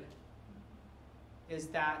scary, is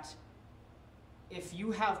that if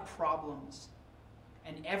you have problems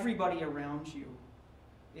and everybody around you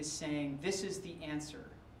is saying this is the answer,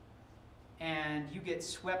 and you get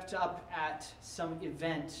swept up at some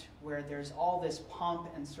event where there's all this pomp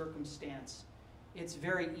and circumstance, it's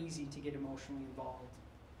very easy to get emotionally involved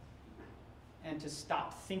and to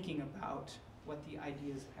stop thinking about what the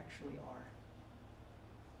ideas actually are.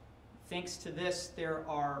 Thanks to this, there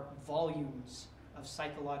are volumes of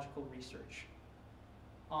psychological research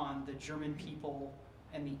on the German people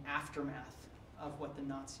and the aftermath of what the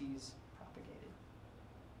Nazis propagated.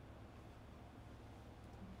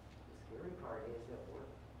 The scary part is it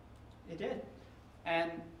worked. It did.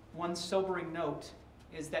 And one sobering note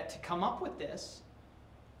is that to come up with this,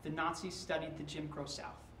 the Nazis studied the Jim Crow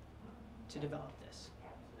South to develop this.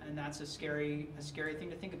 And that's a scary thing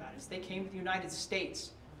to think about, is they came to the United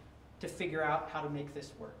States to figure out how to make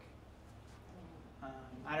this work.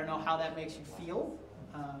 I don't know how that makes you feel,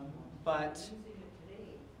 but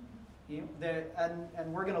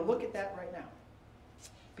and we're going to look at that right now,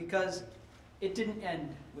 because it didn't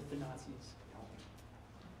end with the Nazis.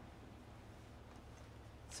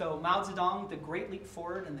 So Mao Zedong, the Great Leap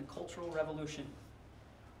Forward and the Cultural Revolution.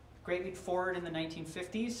 Great Leap Forward in the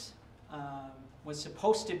 1950s was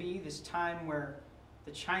supposed to be this time where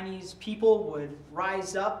the Chinese people would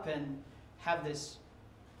rise up and have this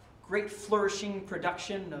great flourishing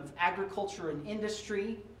production of agriculture and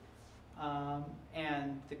industry,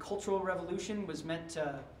 And the Cultural Revolution was meant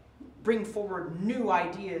to bring forward new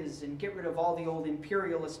ideas and get rid of all the old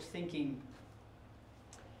imperialist thinking.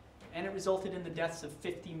 And it resulted in the deaths of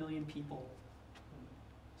 50 million people.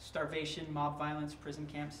 Starvation, mob violence, prison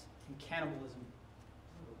camps, and cannibalism.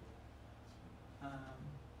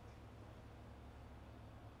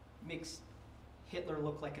 Makes Hitler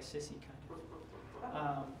look like a sissy, kind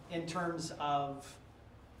of, in terms of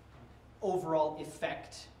overall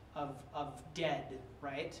effect of dead,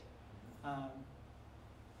 right?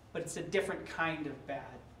 But it's a different kind of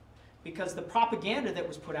bad, because the propaganda that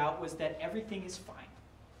was put out was that everything is fine.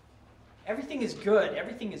 Everything is good,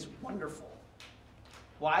 everything is wonderful.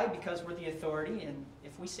 Why? Because we're the authority, and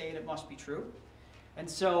if we say it, it must be true. And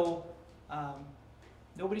so,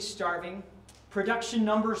 nobody's starving. Production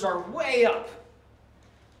numbers are way up.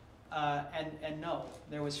 And no,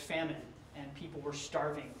 there was famine, and people were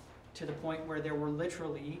starving to the point where there were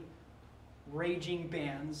literally raging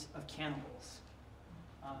bands of cannibals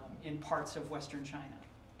in parts of Western China.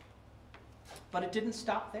 But it didn't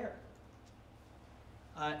stop there.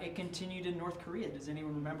 It continued in North Korea. Does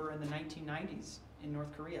anyone remember in the 1990s in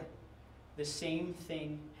North Korea? The same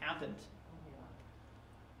thing happened.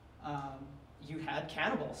 You had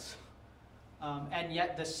cannibals. And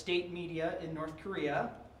yet the state media in North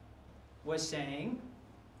Korea was saying,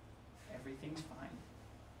 everything's fine.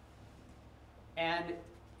 And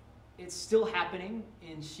it's still happening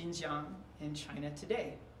in Xinjiang in China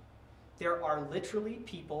today. There are literally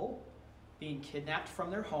people being kidnapped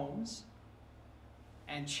from their homes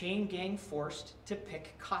and chain gang forced to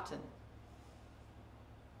pick cotton.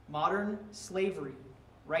 Modern slavery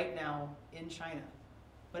right now in China.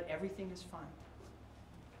 But everything is fine.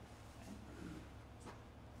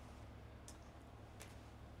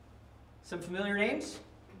 Some familiar names?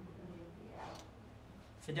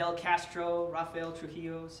 Fidel Castro, Rafael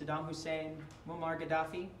Trujillo, Saddam Hussein, Muammar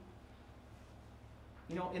Gaddafi.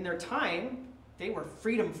 You know, in their time, they were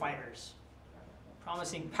freedom fighters,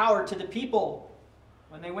 promising power to the people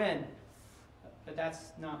when they win. But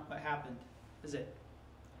that's not what happened, is it?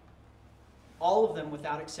 All of them,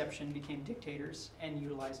 without exception, became dictators and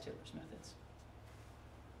utilized Hitler's methods.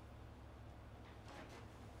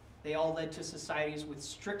 They all led to societies with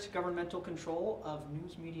strict governmental control of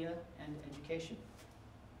news media and education.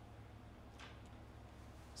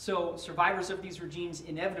 So survivors of these regimes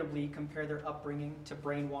inevitably compare their upbringing to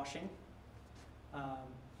brainwashing.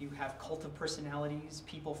 You have cult of personalities,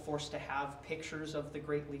 people forced to have pictures of the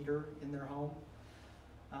great leader in their home.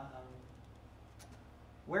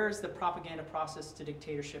 Where is the propaganda process to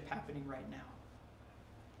dictatorship happening right now?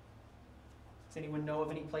 Does anyone know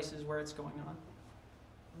of any places where it's going on?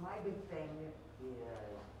 My big thing is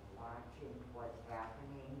watching what's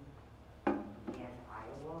happening in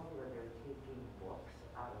Iowa, where they're taking books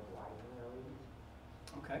out of libraries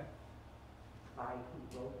Okay. by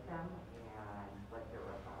who wrote them and what they're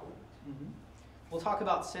about. Mm-hmm. We'll talk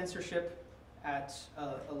about censorship at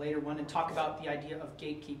a later one and talk about the idea of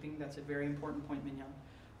gatekeeping. That's a very important point, Mignon.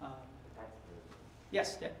 That's the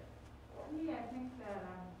Yes, Dick? Yeah, I think that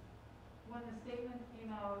when the statement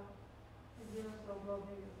came out a year or so ago,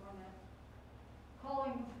 maybe it was on that,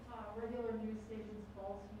 calling regular news stations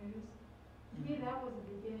false news, to me that was the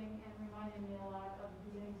beginning and reminded me a lot of the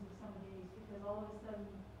beginnings of some of these, because all of a sudden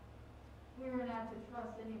we were not to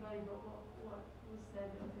trust anybody but what was said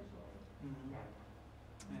officially. Mm-hmm. yeah.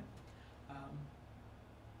 Yeah.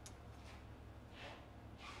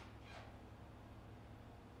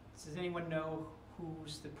 Does anyone know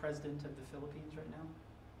who's the president of the Philippines right now?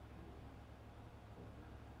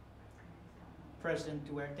 President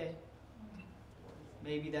Duterte?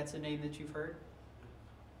 Maybe that's a name that you've heard.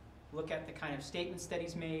 Look at the kind of statements that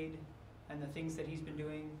he's made and the things that he's been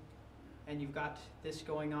doing, and you've got this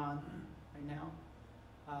going on right now.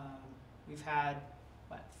 We've had,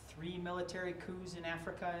 what, 3 military coups in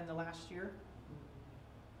Africa in the last year,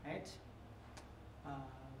 right?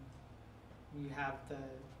 You have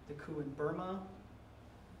the coup in Burma.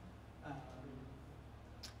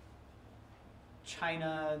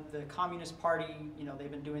 China, the Communist Party, you know,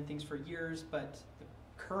 they've been doing things for years, but the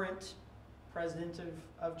current president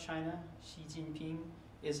of China, Xi Jinping,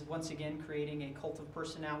 is once again creating a cult of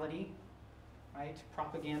personality, right?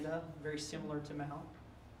 Propaganda, very similar to Mao.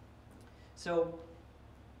 So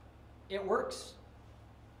it works,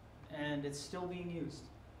 and it's still being used.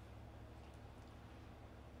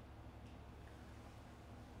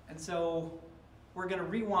 And so we're going to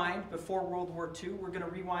rewind before World War II. We're going to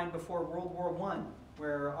rewind before World War I,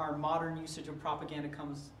 where our modern usage of propaganda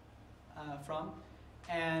comes from.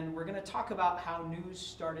 And we're going to talk about how news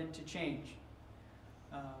started to change.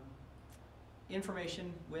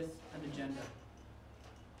 information with an agenda.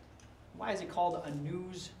 Why is it called a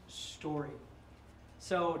news story?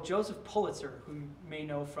 So Joseph Pulitzer, who you may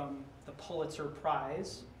know from the Pulitzer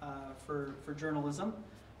Prize for journalism,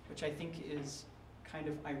 which I think is kind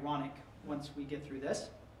of ironic once we get through this.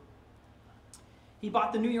 He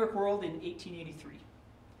bought the New York World in 1883.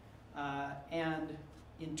 And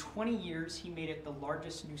in 20 years, he made it the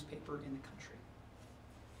largest newspaper in the country.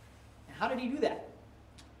 And how did he do that?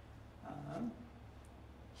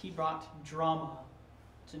 He brought drama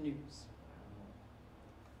to news.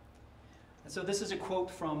 And so this is a quote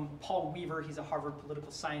from Paul Weaver. He's a Harvard political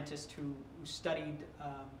scientist who studied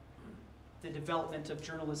the development of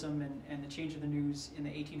journalism and the change of the news in the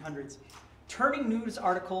 1800s. Turning news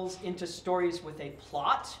articles into stories with a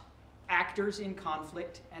plot, actors in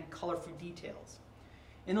conflict, and colorful details.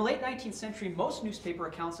 In the late 19th century, most newspaper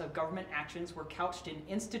accounts of government actions were couched in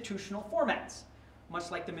institutional formats, much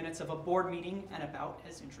like the minutes of a board meeting and about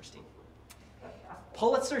as interesting.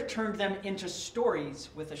 Pulitzer turned them into stories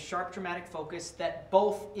with a sharp dramatic focus that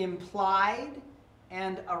both implied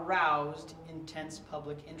and aroused intense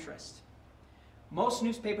public interest. Most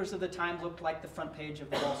newspapers of the time looked like the front page of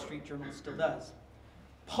the Wall Street Journal still does.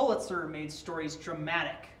 Pulitzer made stories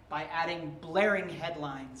dramatic by adding blaring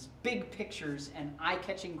headlines, big pictures, and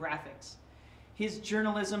eye-catching graphics. His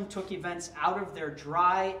journalism took events out of their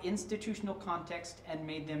dry institutional context and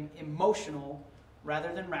made them emotional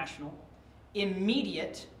rather than rational,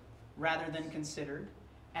 immediate rather than considered,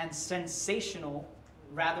 and sensational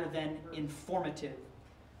rather than informative.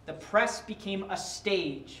 The press became a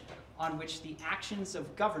stage on which the actions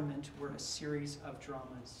of government were a series of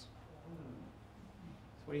dramas.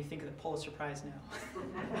 So what do you think of the Pulitzer Prize now?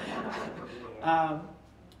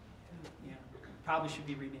 Yeah, probably should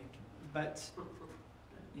be renamed. But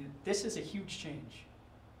this is a huge change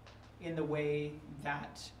in the way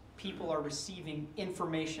that people are receiving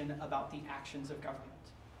information about the actions of government.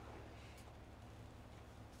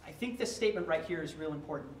 I think this statement right here is real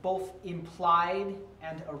important. Both implied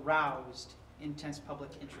and aroused intense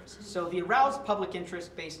public interest. So the aroused public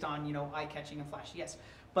interest based on, eye-catching and flashy, yes.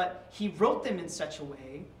 But he wrote them in such a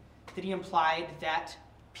way that he implied that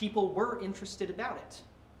people were interested about it.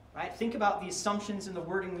 Right? Think about the assumptions and the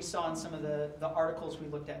wording we saw in some of the articles we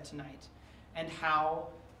looked at tonight, and how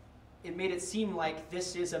it made it seem like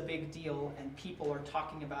this is a big deal and people are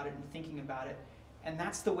talking about it and thinking about it. And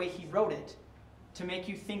that's the way he wrote it, to make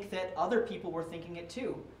you think that other people were thinking it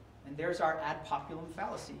too. And there's our ad populum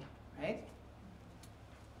fallacy, right?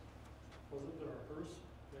 Wasn't there a Hearst?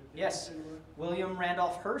 Yes, William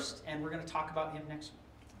Randolph Hearst, and we're going to talk about him next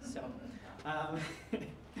week. So.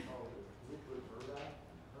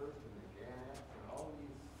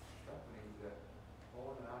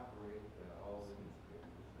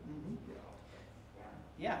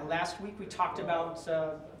 Yeah, last week we talked about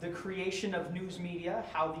the creation of news media,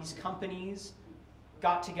 how these companies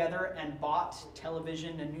got together and bought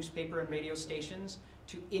television and newspaper and radio stations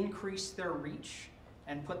to increase their reach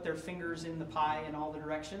and put their fingers in the pie in all the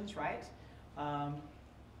directions, right?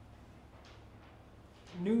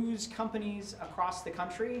 News companies across the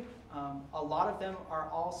country, a lot of them are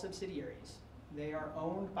all subsidiaries. They are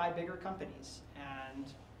owned by bigger companies. And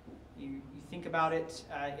you think about it,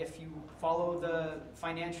 if you follow the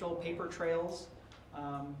financial paper trails,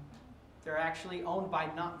 they're actually owned by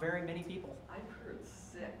not very many people. I've heard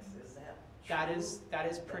 6, is that true? That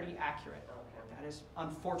is pretty accurate. Okay. That is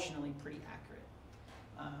unfortunately pretty accurate.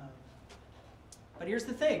 But here's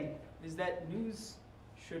the thing, is that news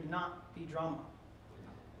should not be drama.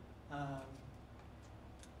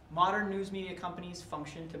 Modern news media companies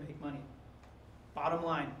function to make money. Bottom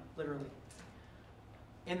line, literally.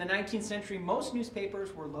 In the 19th century, most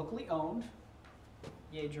newspapers were locally owned,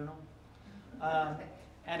 yay journal,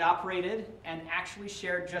 and operated and actually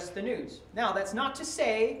shared just the news. Now, that's not to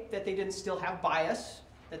say that they didn't still have bias,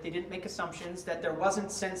 that they didn't make assumptions, that there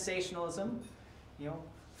wasn't sensationalism.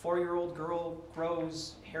 4-year-old girl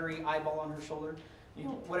grows hairy eyeball on her shoulder,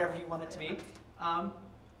 whatever you want it to be.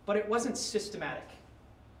 But it wasn't systematic,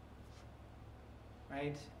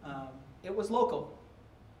 right? It was local.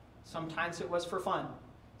 Sometimes it was for fun.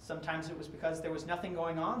 Sometimes it was because there was nothing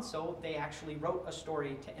going on, so they actually wrote a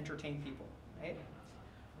story to entertain people, right?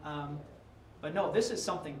 But no, this is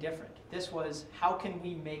something different. This was, how can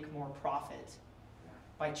we make more profit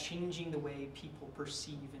by changing the way people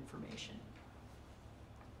perceive information?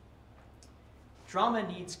 Drama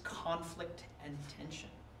needs conflict and tension.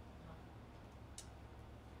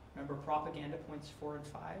 Remember propaganda points 4 and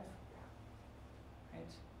 5? Right?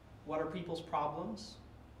 What are people's problems?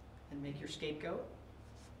 And make your scapegoat.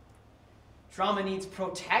 Drama needs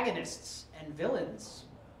protagonists and villains.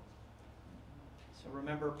 So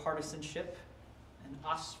remember partisanship and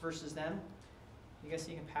us versus them. You guys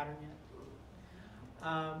seeing a pattern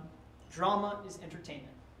yet? Drama is entertainment.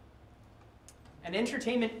 And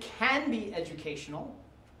entertainment can be educational,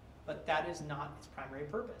 but that is not its primary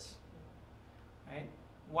purpose. Right?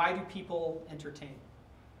 Why do people entertain?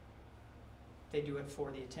 They do it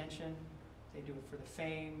for the attention, they do it for the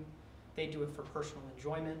fame, they do it for personal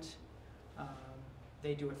enjoyment,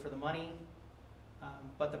 they do it for the money.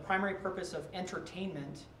 But the primary purpose of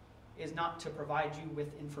entertainment is not to provide you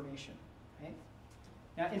with information. Right?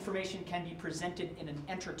 Now, information can be presented in an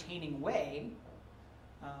entertaining way,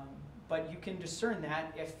 but you can discern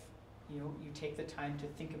that if you take the time to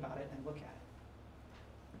think about it and look at it.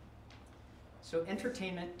 So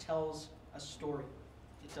entertainment tells a story.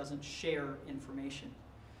 It doesn't share information.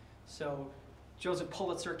 So Joseph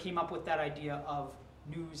Pulitzer came up with that idea of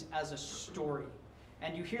news as a story.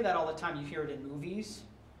 And you hear that all the time. You hear it in movies,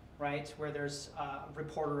 right, where there's a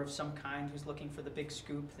reporter of some kind who's looking for the big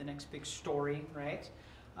scoop, the next big story, right?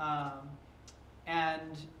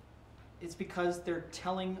 And it's because they're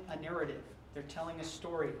telling a narrative. They're telling a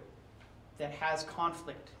story that has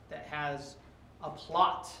conflict, that has a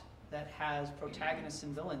plot, that has protagonists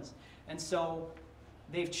and villains. And so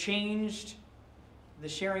they've changed the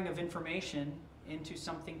sharing of information into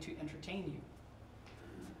something to entertain you.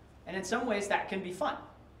 And in some ways that can be fun,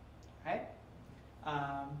 right?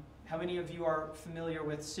 How many of you are familiar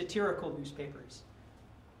with satirical newspapers,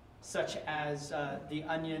 such as The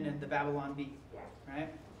Onion and the Babylon Bee, right?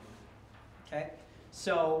 Okay,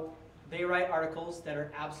 so they write articles that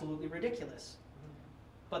are absolutely ridiculous,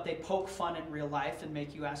 but they poke fun at real life and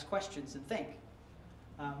make you ask questions and think.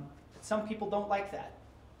 Some people don't like that.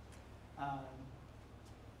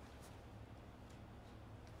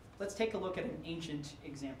 Let's take a look at an ancient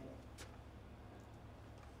example.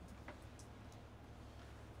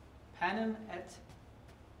 Panem et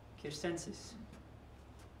circenses,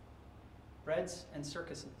 breads and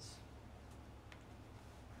circuses.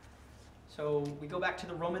 So we go back to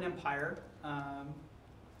the Roman Empire,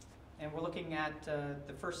 and we're looking at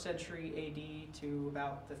the 1st century AD to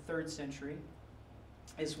about the 3rd century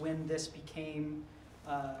is when this became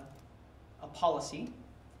a policy.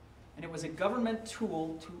 And it was a government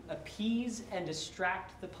tool to appease and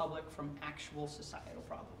distract the public from actual societal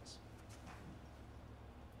problems.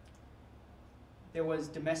 There was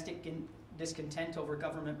domestic discontent over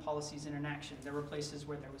government policies and inaction. There were places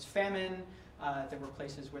where there was famine, there were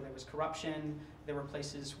places where there was corruption, there were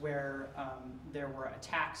places where there were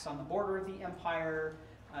attacks on the border of the empire,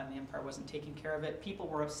 and the empire wasn't taking care of it. People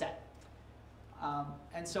were upset.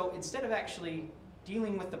 And so instead of actually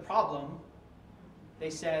dealing with the problem, they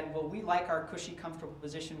said, well, we like our cushy, comfortable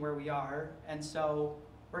position where we are, and so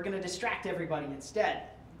we're going to distract everybody instead.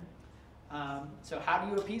 So how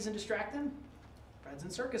do you appease and distract them? Breads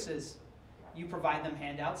and circuses. You provide them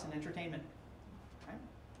handouts and entertainment. Right?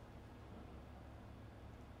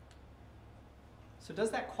 So does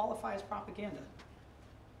that qualify as propaganda?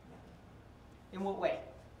 In what way?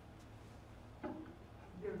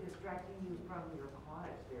 They're distracting you from your cause.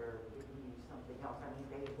 They're giving you something else. I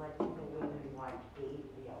mean, they let you go in and watch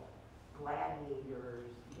gladiators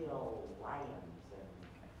kill lions.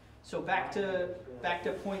 So back to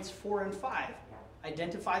points 4 and 5. Yeah.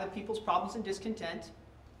 Identify the people's problems and discontent.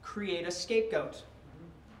 Create a scapegoat.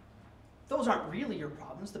 Those aren't really your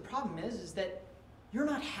problems. The problem is that you're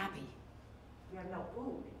not happy. You have no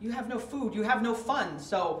food. You have no food. You have no fun.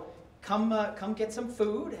 So come get some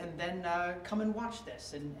food and then come and watch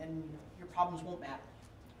this, and your problems won't matter.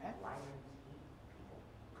 Okay? Lions eat people.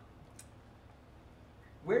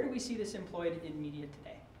 Where do we see this employed in media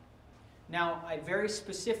today? Now, I very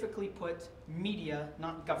specifically put media,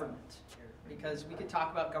 not government, because we could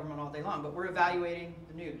talk about government all day long, but we're evaluating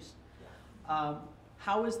the news.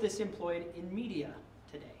 How is this employed in media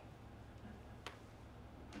today?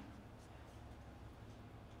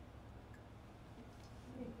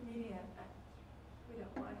 Media,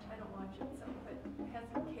 I don't watch it, so, but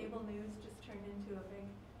hasn't cable news just turned into a big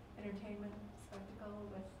entertainment spectacle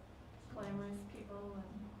with glamorous people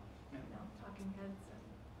and talking heads?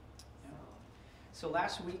 And so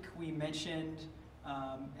last week we mentioned,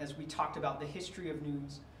 as we talked about the history of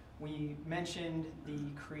news, we mentioned the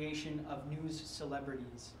creation of news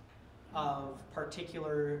celebrities, of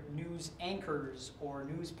particular news anchors or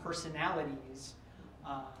news personalities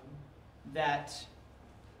that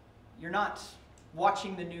you're not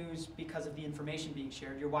watching the news because of the information being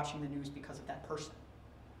shared, you're watching the news because of that person,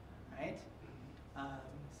 right?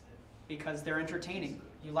 Because they're entertaining.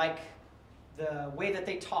 You like the way that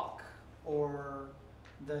they talk, or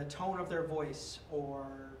the tone of their voice, or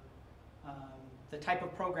the type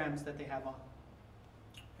of programs that they have on.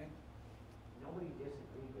 nobody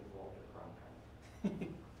disagreed with Walter Cronkite.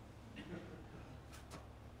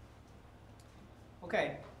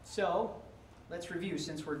 Okay, so let's review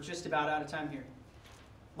since we're just about out of time here.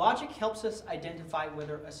 Logic helps us identify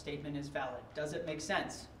whether a statement is valid. Does it make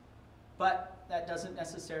sense? But that doesn't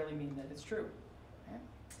necessarily mean that it's true. Okay?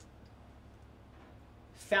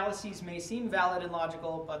 Fallacies may seem valid and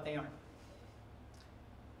logical, but they aren't.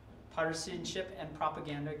 Partisanship and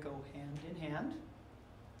propaganda go hand in hand.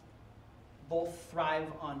 Both thrive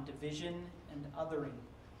on division and othering.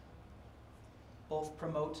 Both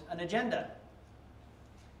promote an agenda.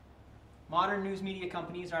 Modern news media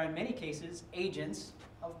companies are in many cases agents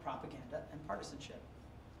of propaganda and partisanship.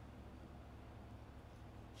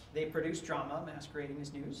 They produce drama masquerading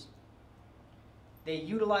as news. They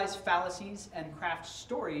utilize fallacies and craft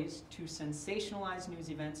stories to sensationalize news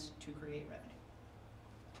events to create revenue.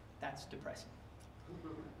 That's depressing.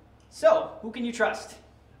 So, who can you trust?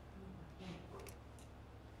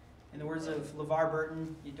 In the words of LeVar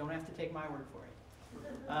Burton, you don't have to take my word for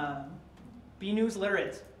it. Be news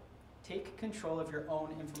literate. Take control of your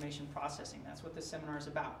own information processing. That's what this seminar is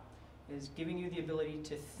about, is giving you the ability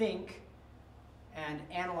to think and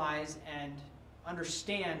analyze and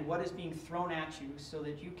understand what is being thrown at you so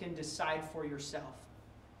that you can decide for yourself.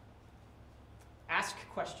 Ask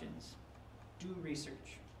questions. Do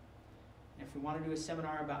research. And if we want to do a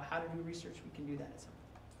seminar about how to do research, we can do that at some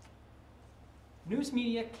point. News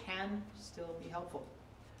media can still be helpful.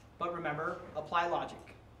 But remember, apply logic.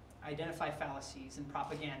 Identify fallacies and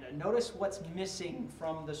propaganda. Notice what's missing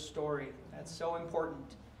from the story. That's so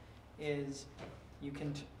important, is you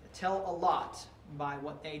can tell a lot by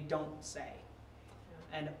what they don't say.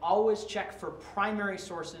 And always check for primary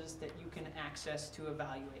sources that you can access to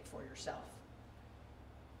evaluate for yourself.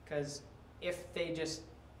 Because if they just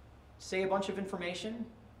say a bunch of information,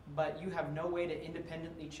 but you have no way to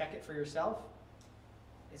independently check it for yourself,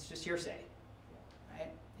 it's just hearsay,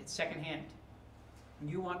 right? It's secondhand.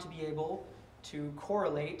 You want to be able to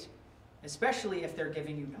correlate, especially if they're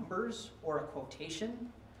giving you numbers or a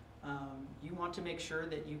quotation. You want to make sure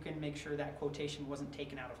that you can make sure that quotation wasn't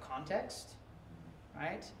taken out of context,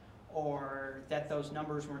 right? Or that those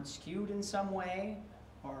numbers weren't skewed in some way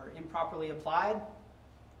or improperly applied.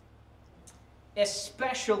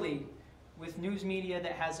 Especially with news media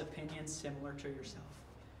that has opinions similar to yourself.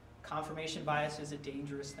 Confirmation bias is a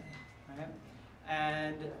dangerous thing, right?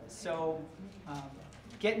 And so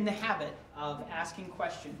get in the habit of asking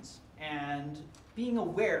questions and being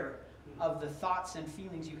aware of the thoughts and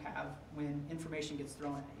feelings you have when information gets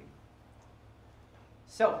thrown at you.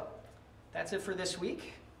 So that's it for this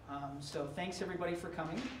week. So thanks everybody for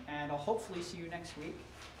coming, and I'll hopefully see you next week.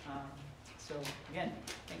 So again,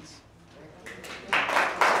 thanks.